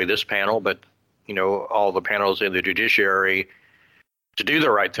not only this panel, but, all the panels in the judiciary to do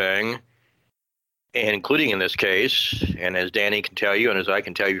the right thing, and including in this case. And as Danny can tell you, and as I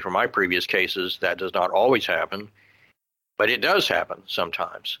can tell you from my previous cases, that does not always happen, but it does happen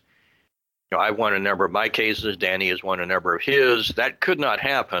sometimes. I've won a number of my cases. Danny has won a number of his. That could not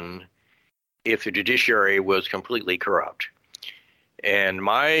happen if the judiciary was completely corrupt. And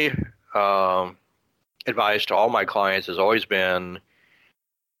my advice to all my clients has always been,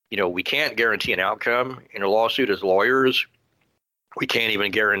 we can't guarantee an outcome in a lawsuit as lawyers. We can't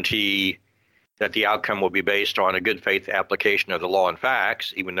even guarantee that the outcome will be based on a good faith application of the law and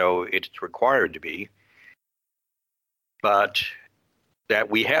facts, even though it's required to be. But that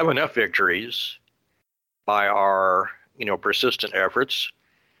we have enough victories by our, persistent efforts,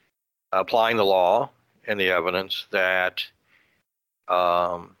 applying the law and the evidence, that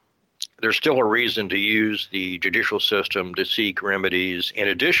there's still a reason to use the judicial system to seek remedies in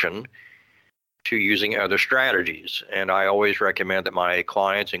addition to using other strategies. And I always recommend that my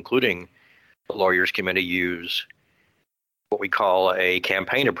clients, including the Lawyers Committee, use what we call a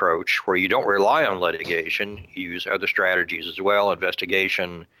campaign approach, where you don't rely on litigation, you use other strategies as well: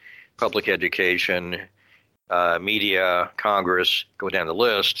 investigation, public education, media, Congress, go down the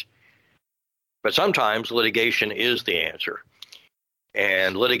list. But sometimes litigation is the answer.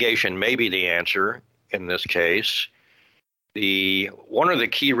 And litigation may be the answer in this case. One of the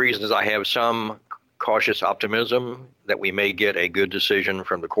key reasons I have some cautious optimism that we may get a good decision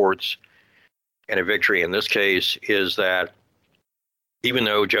from the courts and a victory in this case is that, even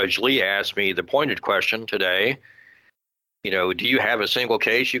though Judge Lee asked me the pointed question today, do you have a single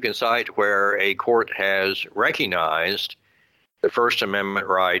case you can cite where a court has recognized the First Amendment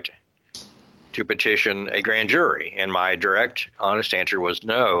right to petition a grand jury? And my direct, honest answer was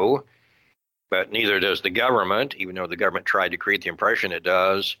no, but neither does the government, even though the government tried to create the impression it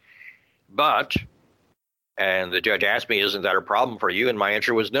does. And the judge asked me, isn't that a problem for you? And my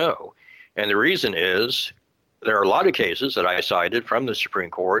answer was no. And the reason is, there are a lot of cases that I cited from the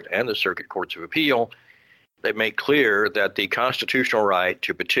Supreme Court and the Circuit Courts of Appeal that make clear that the constitutional right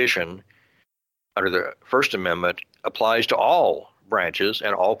to petition under the First Amendment applies to all branches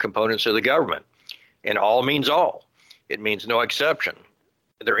and all components of the government. And all means all. It means no exception.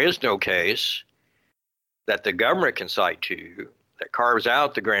 There is no case that the government can cite to that carves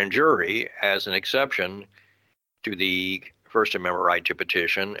out the grand jury as an exception to the First Amendment right to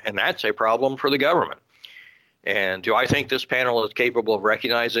petition, and that's a problem for the government. And do I think this panel is capable of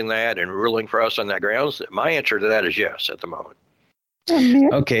recognizing that and ruling for us on that grounds? My answer to that is yes at the moment.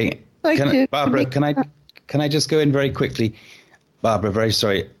 Okay. Barbara, can I just go in very quickly? Barbara, very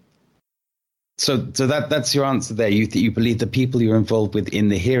sorry. So that's your answer there. You believe the people you're involved with in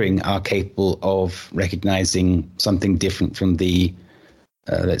the hearing are capable of recognizing something different from the,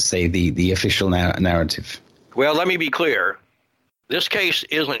 let's say, the official narrative? Well, let me be clear. This case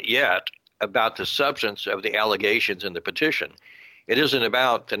isn't yet about the substance of the allegations in the petition. It isn't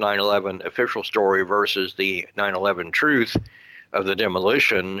about the 9/11 official story versus the 9/11 truth of the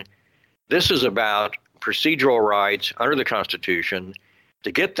demolition. This is about procedural rights under the Constitution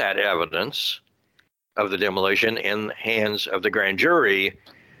to get that evidence of the demolition in the hands of the grand jury.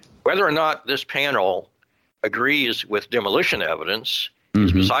 Whether or not this panel agrees with demolition evidence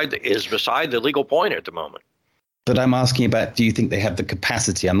is beside the legal point at the moment. But I'm asking about, do you think they have the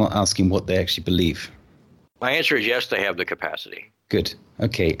capacity? I'm not asking what they actually believe. My answer is yes, they have the capacity. Good.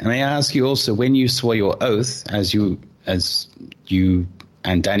 Okay. And may I ask you also, when you swore your oath, as you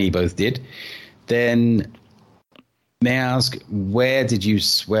and Danny both did, then may I ask, where did you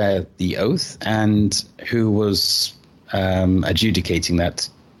swear the oath, and who was adjudicating that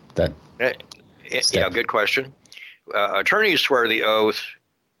Yeah, good question. Attorneys swear the oath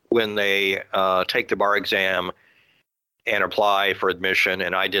when they take the bar exam and apply for admission,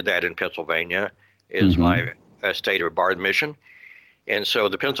 and I did that in Pennsylvania, is my state of bar admission. And so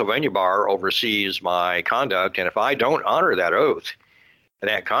the Pennsylvania bar oversees my conduct, and if I don't honor that oath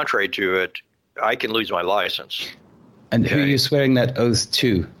and act contrary to it, I can lose my license. And who are you swearing that oath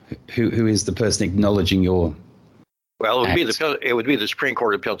to? Who is the person acknowledging your Well, it would be the Supreme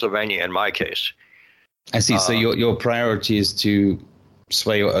Court of Pennsylvania in my case. I see. So your priority is to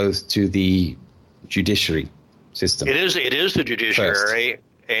swear your oath to the judiciary system. It is the judiciary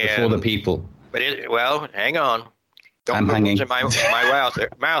before the people. But hang on. I'm hanging. In my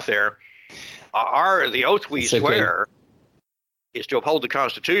mouth there. The oath we swear is to uphold the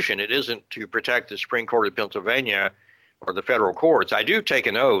Constitution. It isn't to protect the Supreme Court of Pennsylvania or the federal courts. I do take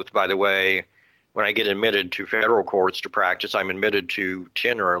an oath, by the way, when I get admitted to federal courts to practice. I'm admitted to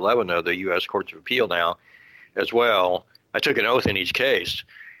 10 or 11 of the U.S. Courts of Appeal now as well. I took an oath in each case.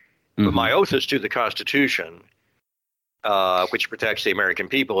 But my oath is to the Constitution, which protects the American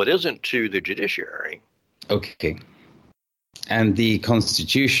people. It isn't to the judiciary. Okay. And the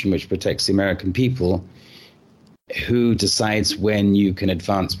Constitution, which protects the American people, who decides when you can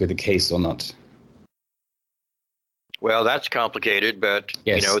advance with a case or not? Well, that's complicated, but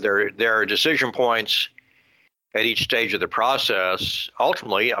there are decision points at each stage of the process.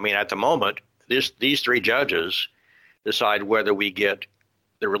 Ultimately, at the moment, these three judges decide whether we get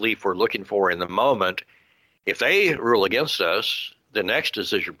the relief we're looking for in the moment. If they rule against us, the next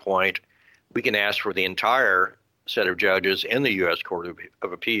decision point, we can ask for the entire set of judges in the U.S. Court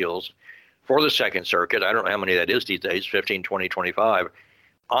of Appeals for the Second Circuit. I don't know how many that is these days, 15, 20, 25,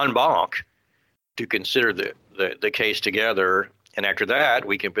 en banc, to consider the case together. And after that,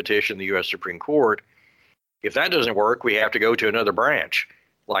 we can petition the U.S. Supreme Court. If that doesn't work, we have to go to another branch,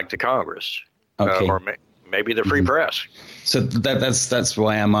 like the Congress, or maybe the Free Press. So that's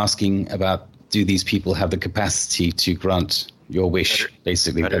why I'm asking about, do these people have the capacity to grant your wish,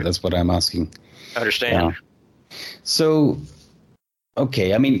 basically? That's what I'm asking. Understand. So,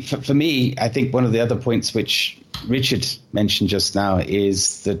 okay, for me, I think one of the other points which Richard mentioned just now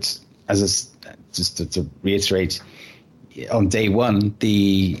is that, just to reiterate, on day one,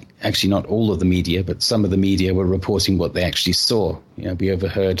 actually not all of the media, but some of the media were reporting what they actually saw.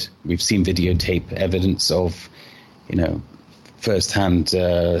 We've seen videotape evidence of, firsthand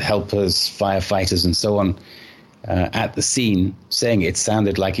helpers, firefighters, and so on at the scene, saying it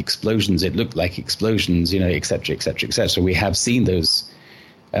sounded like explosions, it looked like explosions, et cetera, et cetera, et cetera. We have seen those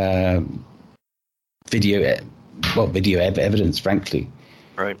video evidence, frankly.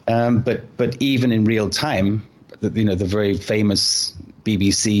 Right. But even in real time, the very famous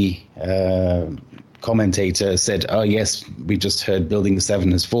BBC commentator said, "Oh yes, we just heard Building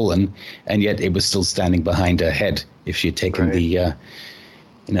 7 has fallen," and yet it was still standing behind her head. If she had taken the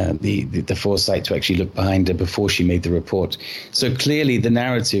foresight to actually look behind her before she made the report. So clearly, the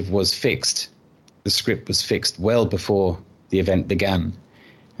narrative was fixed. The script was fixed well before the event began,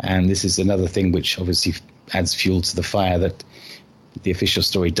 and this is another thing which obviously adds fuel to the fire, that the official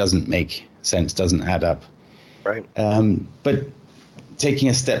story doesn't make sense, doesn't add up. Right. But taking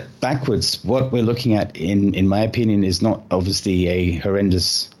a step backwards, what we're looking at, in my opinion, is not obviously a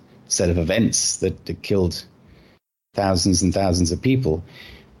horrendous set of events that killed thousands and thousands of people,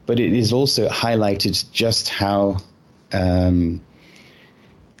 but it is also highlighted just how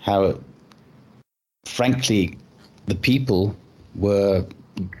frankly, the people were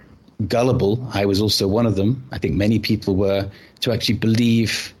gullible. I was also one of them. I think many people were, to actually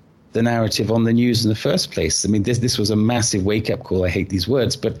believe the narrative on the news in the first place. I mean, this was a massive wake-up call. I hate these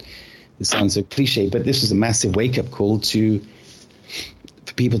words, but it sounds so cliche, but this was a massive wake-up call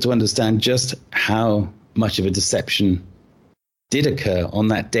for people to understand just how much of a deception did occur on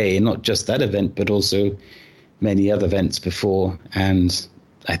that day, and not just that event, but also many other events before, and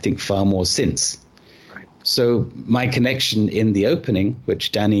I think far more since. Right. So my connection in the opening,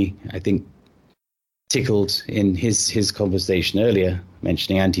 which Danny, I think, tickled in his conversation earlier,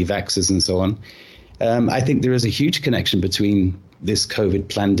 mentioning anti-vaxxers and so on, I think there is a huge connection between this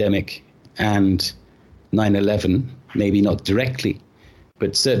COVID pandemic and 9/11, maybe not directly,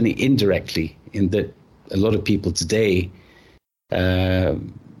 but certainly indirectly, in that a lot of people today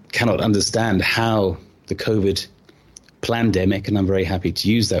cannot understand how the COVID pandemic, and I'm very happy to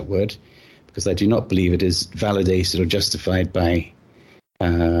use that word because I do not believe it is validated or justified by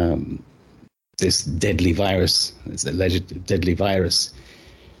this deadly virus, this alleged deadly virus.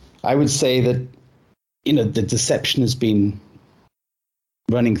 I would say that, the deception has been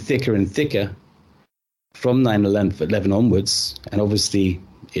running thicker and thicker from 9/11 onwards, and obviously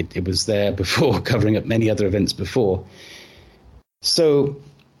it was there before, covering up many other events before. So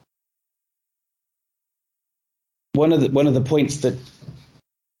one of the points that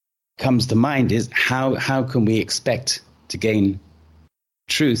comes to mind is how can we expect to gain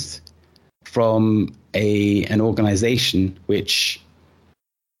truth from an organization which,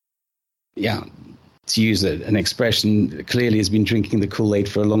 to use an expression, clearly has been drinking the Kool-Aid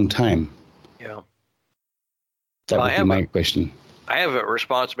for a long time. Yeah. That would be my question. I have a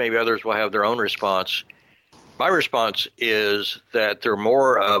response. Maybe others will have their own response. My response is that there are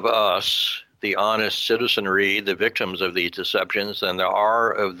more of us, the honest citizenry, the victims of these deceptions, than there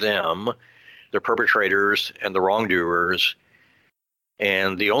are of them, the perpetrators and the wrongdoers.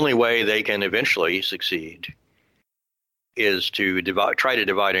 And the only way they can eventually succeed is to try to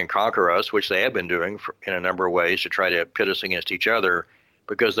divide and conquer us, which they have been doing in a number of ways, to try to pit us against each other,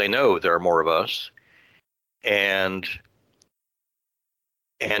 because they know there are more of us, and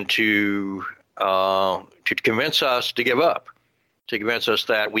to convince us to give up, to convince us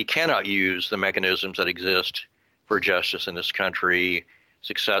that we cannot use the mechanisms that exist for justice in this country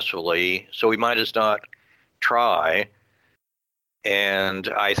successfully, so we might as not try. And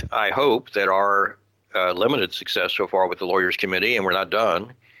I hope that our limited success so far with the Lawyers Committee, and we're not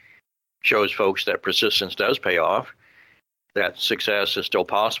done, shows folks that persistence does pay off, that success is still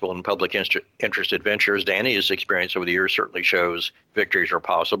possible in public interest adventures. Danny's experience over the years certainly shows victories are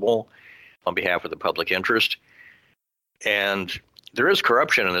possible on behalf of the public interest. And there is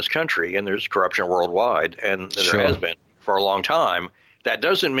corruption in this country, and there's corruption worldwide, and there has been for a long time. That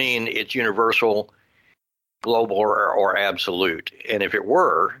doesn't mean it's universal, global, or absolute. And if it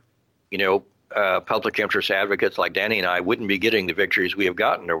were, public interest advocates like Danny and I wouldn't be getting the victories we have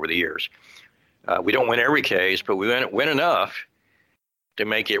gotten over the years. We don't win every case, but we win enough to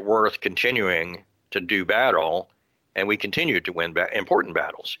make it worth continuing to do battle, and we continue to win important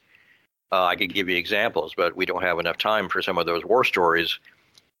battles. I could give you examples, but we don't have enough time for some of those war stories.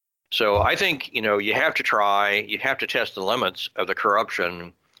 So I think, you have to you have to test the limits of the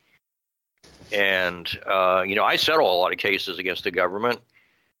corruption. And, I settle a lot of cases against the government.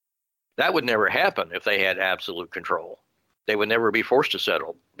 That would never happen if they had absolute control. They would never be forced to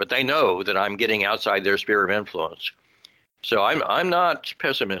settle. But they know that I'm getting outside their sphere of influence. So I'm not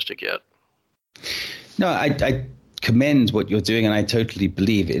pessimistic yet. No, I commend what you're doing, and I totally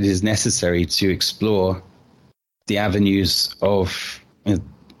believe it is necessary to explore the avenues of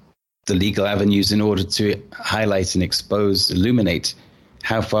the legal avenues in order to highlight and expose, illuminate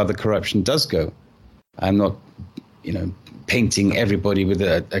how far the corruption does go. I'm not, painting everybody with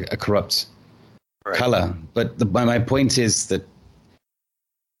a corrupt color, but my point is that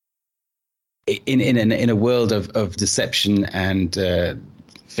in a world of deception and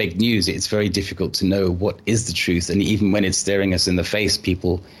fake news, it's very difficult to know what is the truth. And even when it's staring us in the face,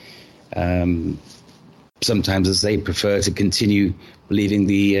 people sometimes, as they prefer to continue believing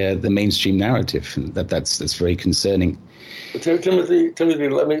the mainstream narrative. That's very concerning. Timothy,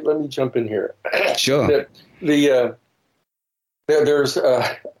 let me jump in here. Sure. There's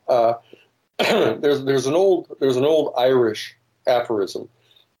an old Irish aphorism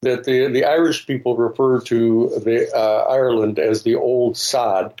that the Irish people refer to Ireland as the old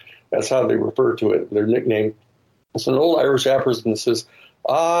sod. That's how they refer to it, their nickname. It's an old Irish aphorism that says,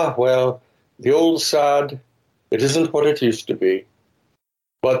 well, the old sod, it isn't what it used to be,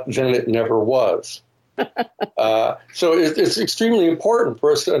 but then it never was. So it's extremely important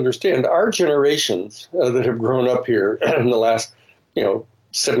for us to understand our generations that have grown up here in the last,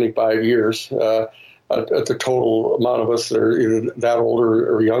 75 years, the total amount of us that are either that old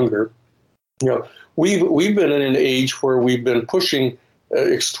or younger. We've been in an age where we've been pushing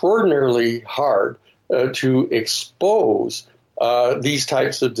extraordinarily hard to expose these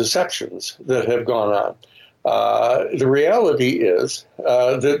types of deceptions that have gone on. The reality is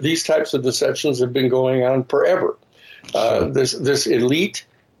that these types of deceptions have been going on forever. This elite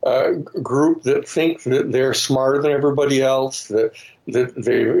group that think that they're smarter than everybody else, that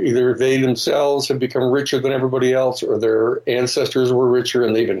they themselves have become richer than everybody else, or their ancestors were richer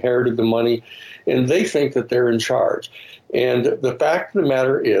and they've inherited the money, and they think that they're in charge. And the fact of the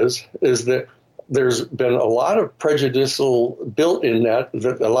matter is that there's been a lot of prejudicial built in that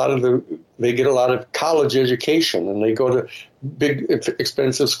they get a lot of college education and they go to big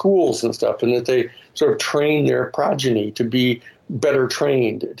expensive schools and stuff, and that they sort of train their progeny to be better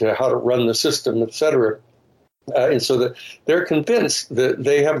trained to how to run the system, et cetera. And so that they're convinced that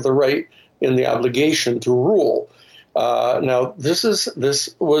they have the right and the obligation to rule. Now, this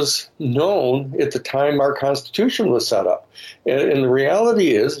was known at the time our Constitution was set up. And the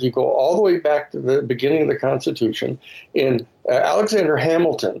reality is, you go all the way back to the beginning of the Constitution, and Alexander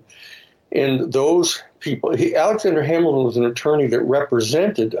Hamilton and those people, Alexander Hamilton was an attorney that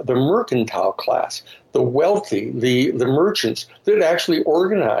represented the mercantile class, the wealthy, the merchants that actually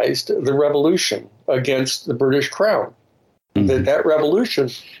organized the revolution against the British Crown. Mm-hmm. That revolution,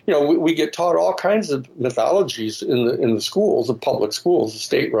 we get taught all kinds of mythologies in the schools, the public schools, the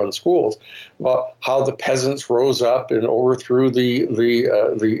state-run schools, about how the peasants rose up and overthrew the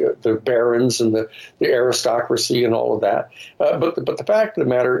barons and the aristocracy and all of that. But the fact of the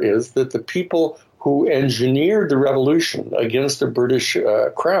matter is that the people who engineered the revolution against the British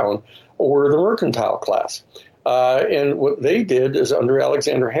Crown were the mercantile class. And what they did is, under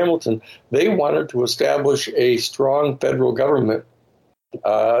Alexander Hamilton, they wanted to establish a strong federal government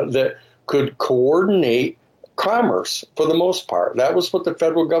that could coordinate commerce for the most part. That was what the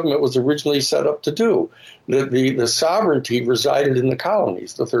federal government was originally set up to do. The sovereignty resided in the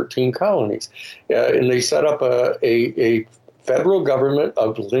colonies, the 13 colonies. And they set up a federal government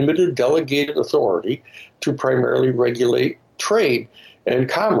of limited delegated authority to primarily regulate trade and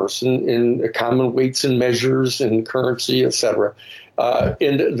commerce in common weights and measures and currency, et cetera.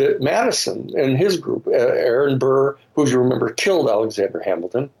 And Madison and his group, Aaron Burr, who you remember killed Alexander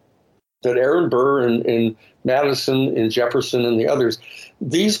Hamilton, that Aaron Burr and Madison and Jefferson and the others,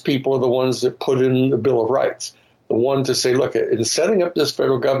 these people are the ones that put in the Bill of Rights. The one to say, look, in setting up this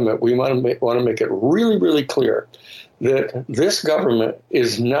federal government, we want to make it really, really clear that this government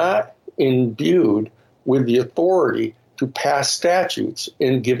is not imbued with the authority to pass statutes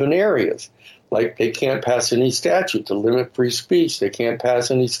in given areas. Like they can't pass any statute to limit free speech. They can't pass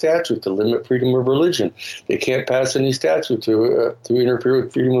any statute to limit freedom of religion. They can't pass any statute to interfere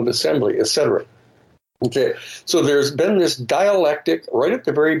with freedom of assembly, etc. Okay, so there's been this dialectic right at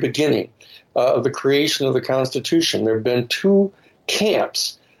the very beginning of the creation of the Constitution. There have been two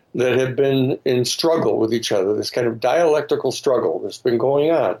camps that have been in struggle with each other, this kind of dialectical struggle that's been going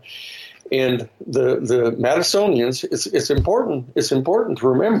on. And the Madisonians, it's important to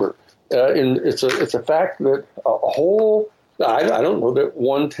remember, and it's a fact that I don't know that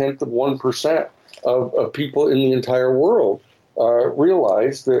 0.1% of people in the entire world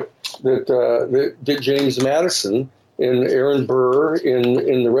realize that James Madison and Aaron Burr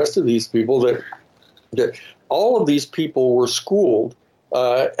and the rest of these people that all of these people were schooled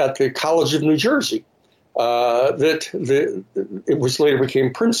at the College of New Jersey. It was later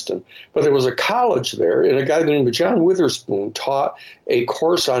became Princeton, but there was a college there, and a guy named John Witherspoon taught a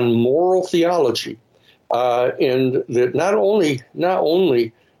course on moral theology, and that not only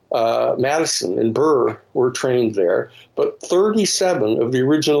Madison and Burr were trained there, but 37 of the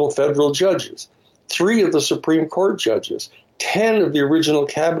original federal judges, 3 of the Supreme Court judges, 10 of the original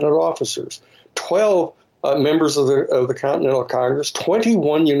cabinet officers, 12 members of the Continental Congress,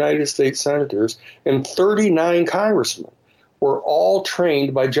 21 United States senators, and 39 congressmen were all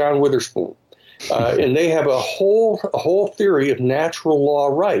trained by John Witherspoon. And they have a whole theory of natural law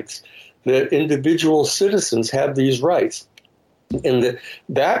rights, that individual citizens have these rights. And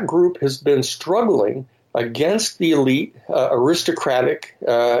that group has been struggling against the elite, aristocratic,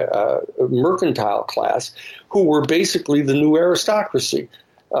 mercantile class, who were basically the new aristocracy.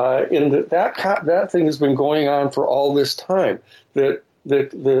 And that thing has been going on for all this time. That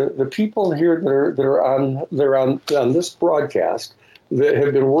the people here that are on this broadcast that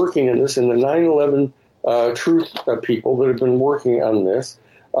have been working in this, and the 9/11 truth people that have been working on this,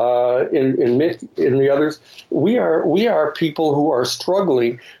 in Mick, in the others. We are people who are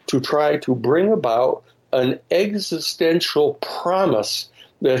struggling to try to bring about an existential promise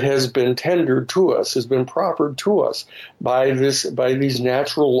that has been tendered to us, has been proffered to us by these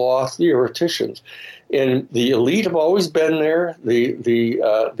natural law theoreticians. And the elite have always been there,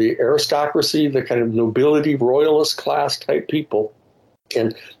 the aristocracy, the kind of nobility, royalist class type people.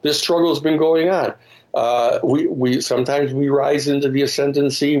 And this struggle has been going on. We sometimes we rise into the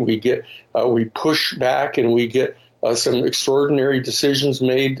ascendancy. We push back, and we get some extraordinary decisions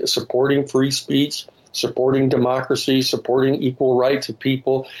made supporting free speech, supporting democracy, supporting equal rights of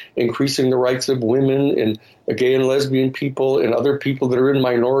people, increasing the rights of women and gay and lesbian people and other people that are in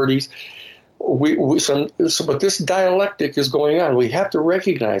minorities. But this dialectic is going on. We have to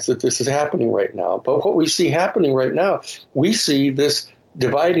recognize that this is happening right now. But what we see happening right now, we see this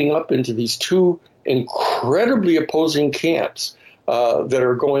dividing up into these two incredibly opposing camps that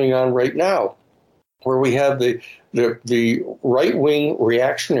are going on right now, where we have the right-wing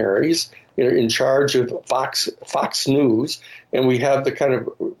reactionaries in charge of Fox News, and we have the kind of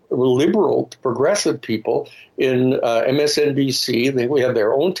liberal progressive people in MSNBC. We have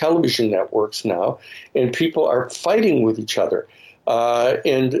their own television networks now, and people are fighting with each other,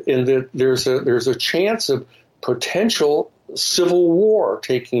 and there's a chance of potential civil war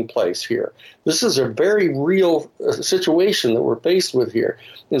taking place here. This is a very real situation that we're faced with here,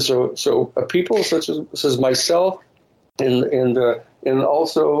 and so people such as myself and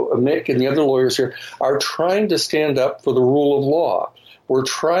also Mick and the other lawyers here are trying to stand up for the rule of law. We're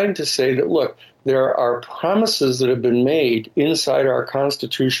trying to say that, look, there are promises that have been made inside our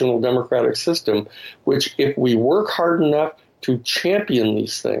constitutional democratic system, which if we work hard enough to champion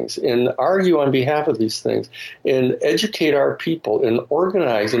these things and argue on behalf of these things and educate our people and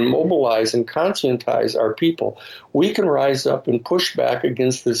organize and mobilize and conscientize our people, we can rise up and push back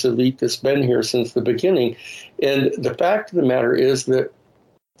against this elite that's been here since the beginning. And the fact of the matter is that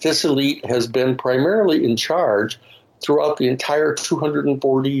this elite has been primarily in charge throughout the entire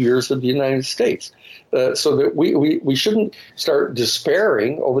 240 years of the United States. So that we shouldn't start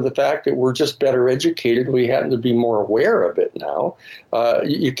despairing over the fact that we're just better educated. We happen to be more aware of it now.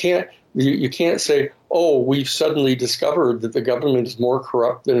 You can't say, oh, we've suddenly discovered that the government is more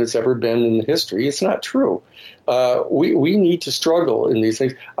corrupt than it's ever been in history. It's not true. We need to struggle in these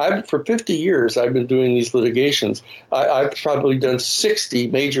things. For 50 years, I've been doing these litigations. I've probably done 60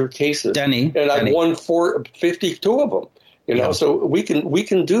 major cases, and I've won 52 of them. So we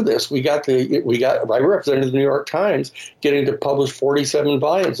can do this. I represented the New York Times getting to publish 47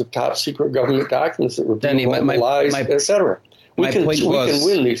 volumes of top secret government documents that were being lies, etc. We can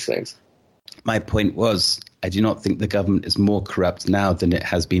win these things. My point was, I do not think the government is more corrupt now than it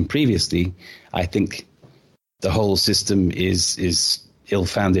has been previously. I think the whole system is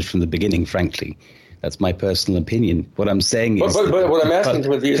ill-founded from the beginning, frankly. That's my personal opinion. What I'm saying is... But what I'm asking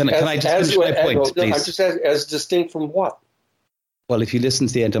Timothy is... Can I just finish my point, please? I'm just asking, as distinct from what? Well, if you listen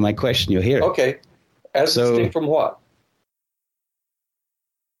to the end of my question, you'll hear it. Okay. Distinct from what?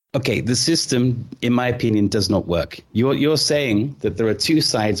 Okay, the system, in my opinion, does not work. You're saying that there are two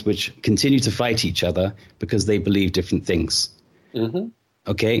sides which continue to fight each other because they believe different things. Mm-hmm.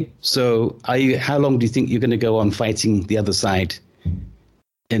 Okay, so how long do you think you're going to go on fighting the other side?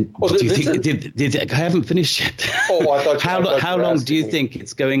 And do you think I haven't finished yet? Oh, I thought how long do you think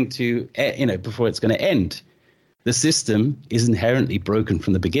it's going to, before it's going to end? The system is inherently broken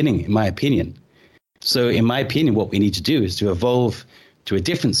from the beginning, in my opinion. So, in my opinion, what we need to do is to evolve to a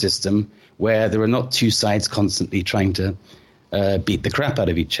different system where there are not two sides constantly trying to beat the crap out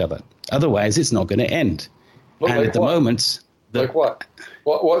of each other. Otherwise, it's not going to end. But and at the moment... Like what?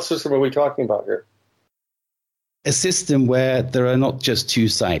 What system are we talking about here? A system where there are not just two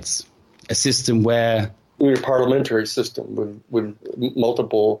sides. A system where... A parliamentary system with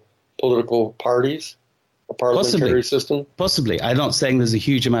multiple political parties? A parliamentary system? Possibly. I'm not saying there's a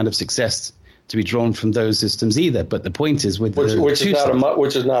huge amount of success to be drawn from those systems either. But the point is, which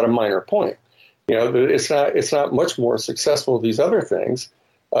is not a minor point. It's not much more successful than these other things.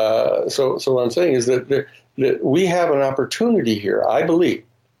 So what I'm saying is that we have an opportunity here, I believe,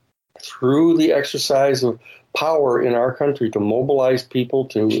 through the exercise of power in our country to mobilize people,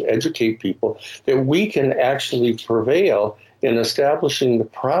 to educate people, that we can actually prevail in establishing the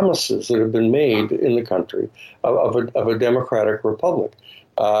promises that have been made in the country of a democratic republic.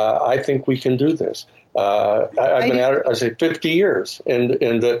 I think we can do this. I've been at it, I say, 50 years, and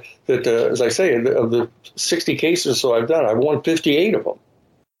as I say, of the 60 cases so I've done, I've won 58 of them.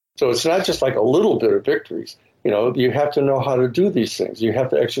 So it's not just like a little bit of victories. You have to know how to do these things. You have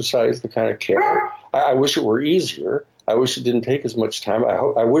to exercise the kind of care. I wish it were easier. I wish it didn't take as much time.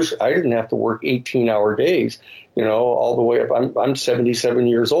 I wish I didn't have to work 18-hour days, all the way up. I'm 77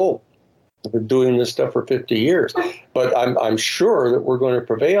 years old. I've been doing this stuff for 50 years, but I'm sure that we're going to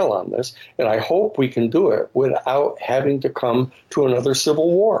prevail on this, and I hope we can do it without having to come to another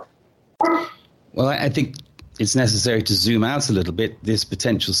civil war. Well, I think it's necessary to zoom out a little bit. This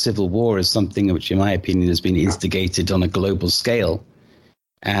potential civil war is something which, in my opinion, has been instigated on a global scale.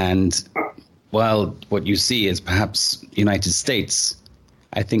 And while what you see is perhaps United States,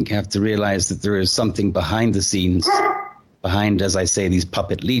 I think you have to realize that there is something behind the scenes, behind, as I say, these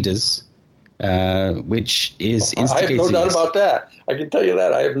puppet leaders, which is instigating. I have no doubt about that. I can tell you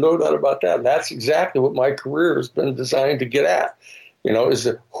that. I have no doubt about that. That's exactly what my career has been designed to get at. Is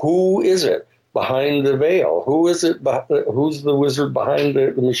that who is it behind the veil? Who is it? Who's the wizard behind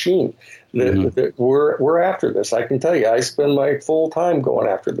the machine? We're after this. I can tell you, I spend my full time going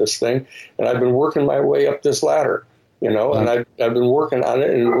after this thing, and I've been working my way up this ladder. And I've been working on it,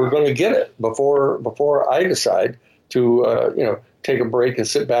 and we're going to get it before I decide to take a break and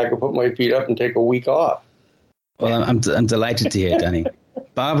sit back and put my feet up and take a week off. Well, I'm delighted to hear, Danny.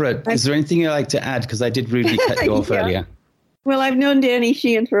 Barbara, is there anything you'd like to add? Because I did rudely cut you off earlier. Well, I've known Danny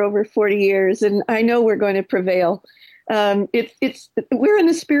Sheehan for over 40 years, and I know we're going to prevail. We're in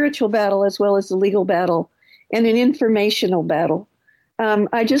a spiritual battle as well as a legal battle and an informational battle.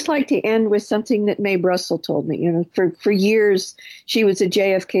 I just like to end with something that Mae Brussel told me. For years, she was a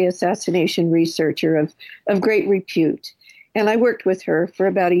JFK assassination researcher of great repute. And I worked with her for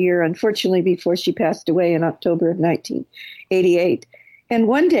about a year, unfortunately, before she passed away in October of 1988. And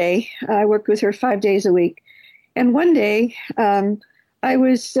one day, I worked with her 5 days a week. And one day, I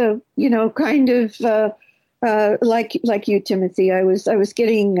was, kind of like you, Timothy. I was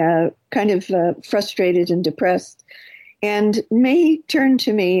getting kind of frustrated and depressed. And Mae turned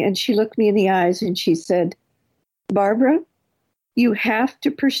to me and she looked me in the eyes and she said, "Barbara, you have to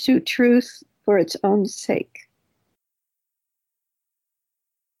pursue truth for its own sake."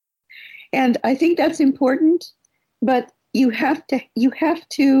 And I think that's important, but you have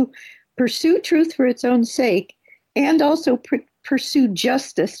to pursue truth for its own sake and also pursue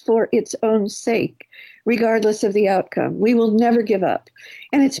justice for its own sake, regardless of the outcome. We will never give up.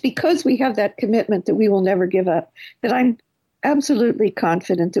 And it's because we have that commitment that we will never give up that I'm absolutely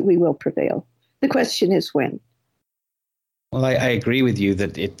confident that we will prevail. The question is when. Well, I agree with you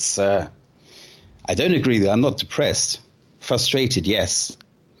that it's, I don't agree that I'm not depressed. Frustrated, yes.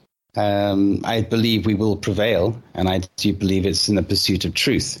 I believe we will prevail, and I do believe it's in the pursuit of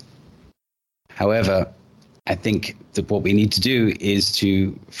truth. However, I think that what we need to do is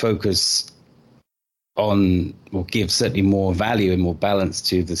to focus on, or give certainly more value and more balance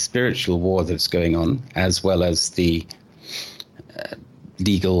to the spiritual war that's going on, as well as the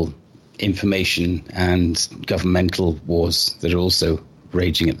legal, information and governmental wars that are also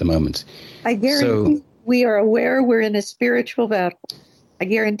raging at the moment. I guarantee we are aware we're in a spiritual battle. I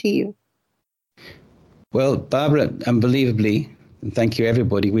guarantee you. Well, Barbara, unbelievably, and thank you,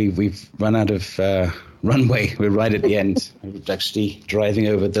 everybody. We've run out of runway. We're right at the end. We're actually driving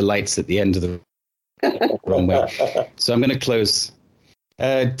over the lights at the end of the runway. So I'm going to close.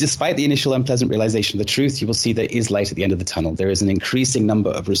 Despite the initial unpleasant realization of the truth, you will see there is light at the end of the tunnel. There is an increasing number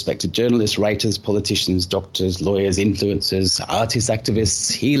of respected journalists, writers, politicians, doctors, lawyers, influencers, artists,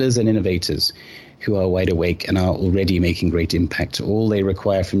 activists, healers, and innovators who are wide awake and are already making great impact. All they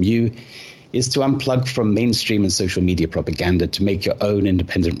require from you is to unplug from mainstream and social media propaganda, to make your own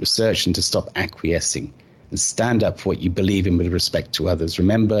independent research, and to stop acquiescing and stand up for what you believe in with respect to others.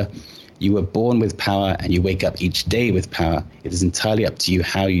 Remember, you were born with power and you wake up each day with power. It is entirely up to you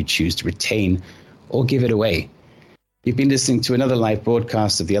how you choose to retain or give it away. You've been listening to another live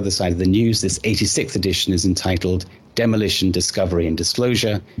broadcast of The Other Side of the News. This 86th edition is entitled Demolition, Discovery and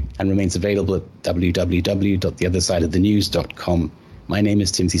Disclosure, and remains available at www.theothersideofthenews.com. My name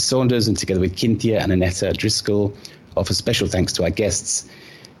is Timothy Saunders, and together with Cynthia and Annetta Driscoll, offer special thanks to our guests,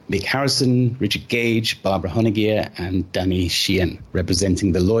 Mick Harrison, Richard Gage, Barbara Honegger, and Danny Sheehan,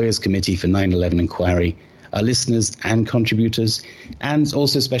 representing the Lawyers Committee for 9/11 Inquiry, our listeners and contributors, and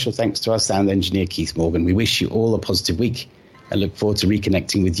also special thanks to our sound engineer, Keith Morgan. We wish you all a positive week and look forward to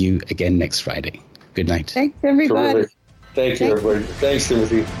reconnecting with you again next Friday. Good night. Thanks, everybody. Terrific. Thank you, everybody. Thanks,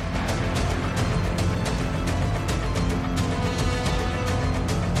 Timothy.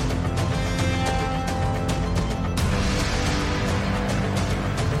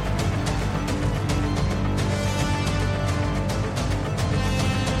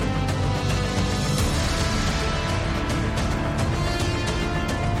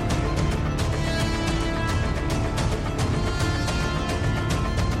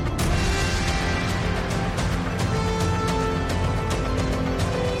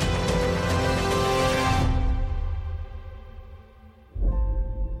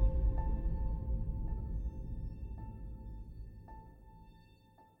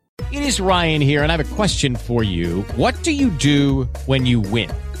 It is Ryan here, and I have a question for you. What do you do when you win?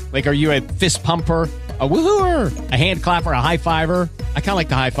 Like, are you a fist pumper, a woohooer, a hand clapper, a high fiver? I kind of like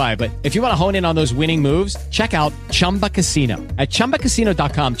the high five, but if you want to hone in on those winning moves, check out Chumba Casino. At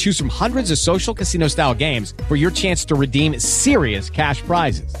ChumbaCasino.com, choose from hundreds of social casino-style games for your chance to redeem serious cash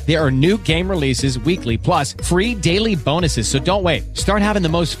prizes. There are new game releases weekly, plus free daily bonuses, so don't wait. Start having the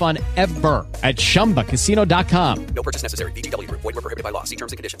most fun ever at ChumbaCasino.com. No purchase necessary. VGW Group. Void where prohibited by law. See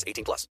terms and conditions. 18+.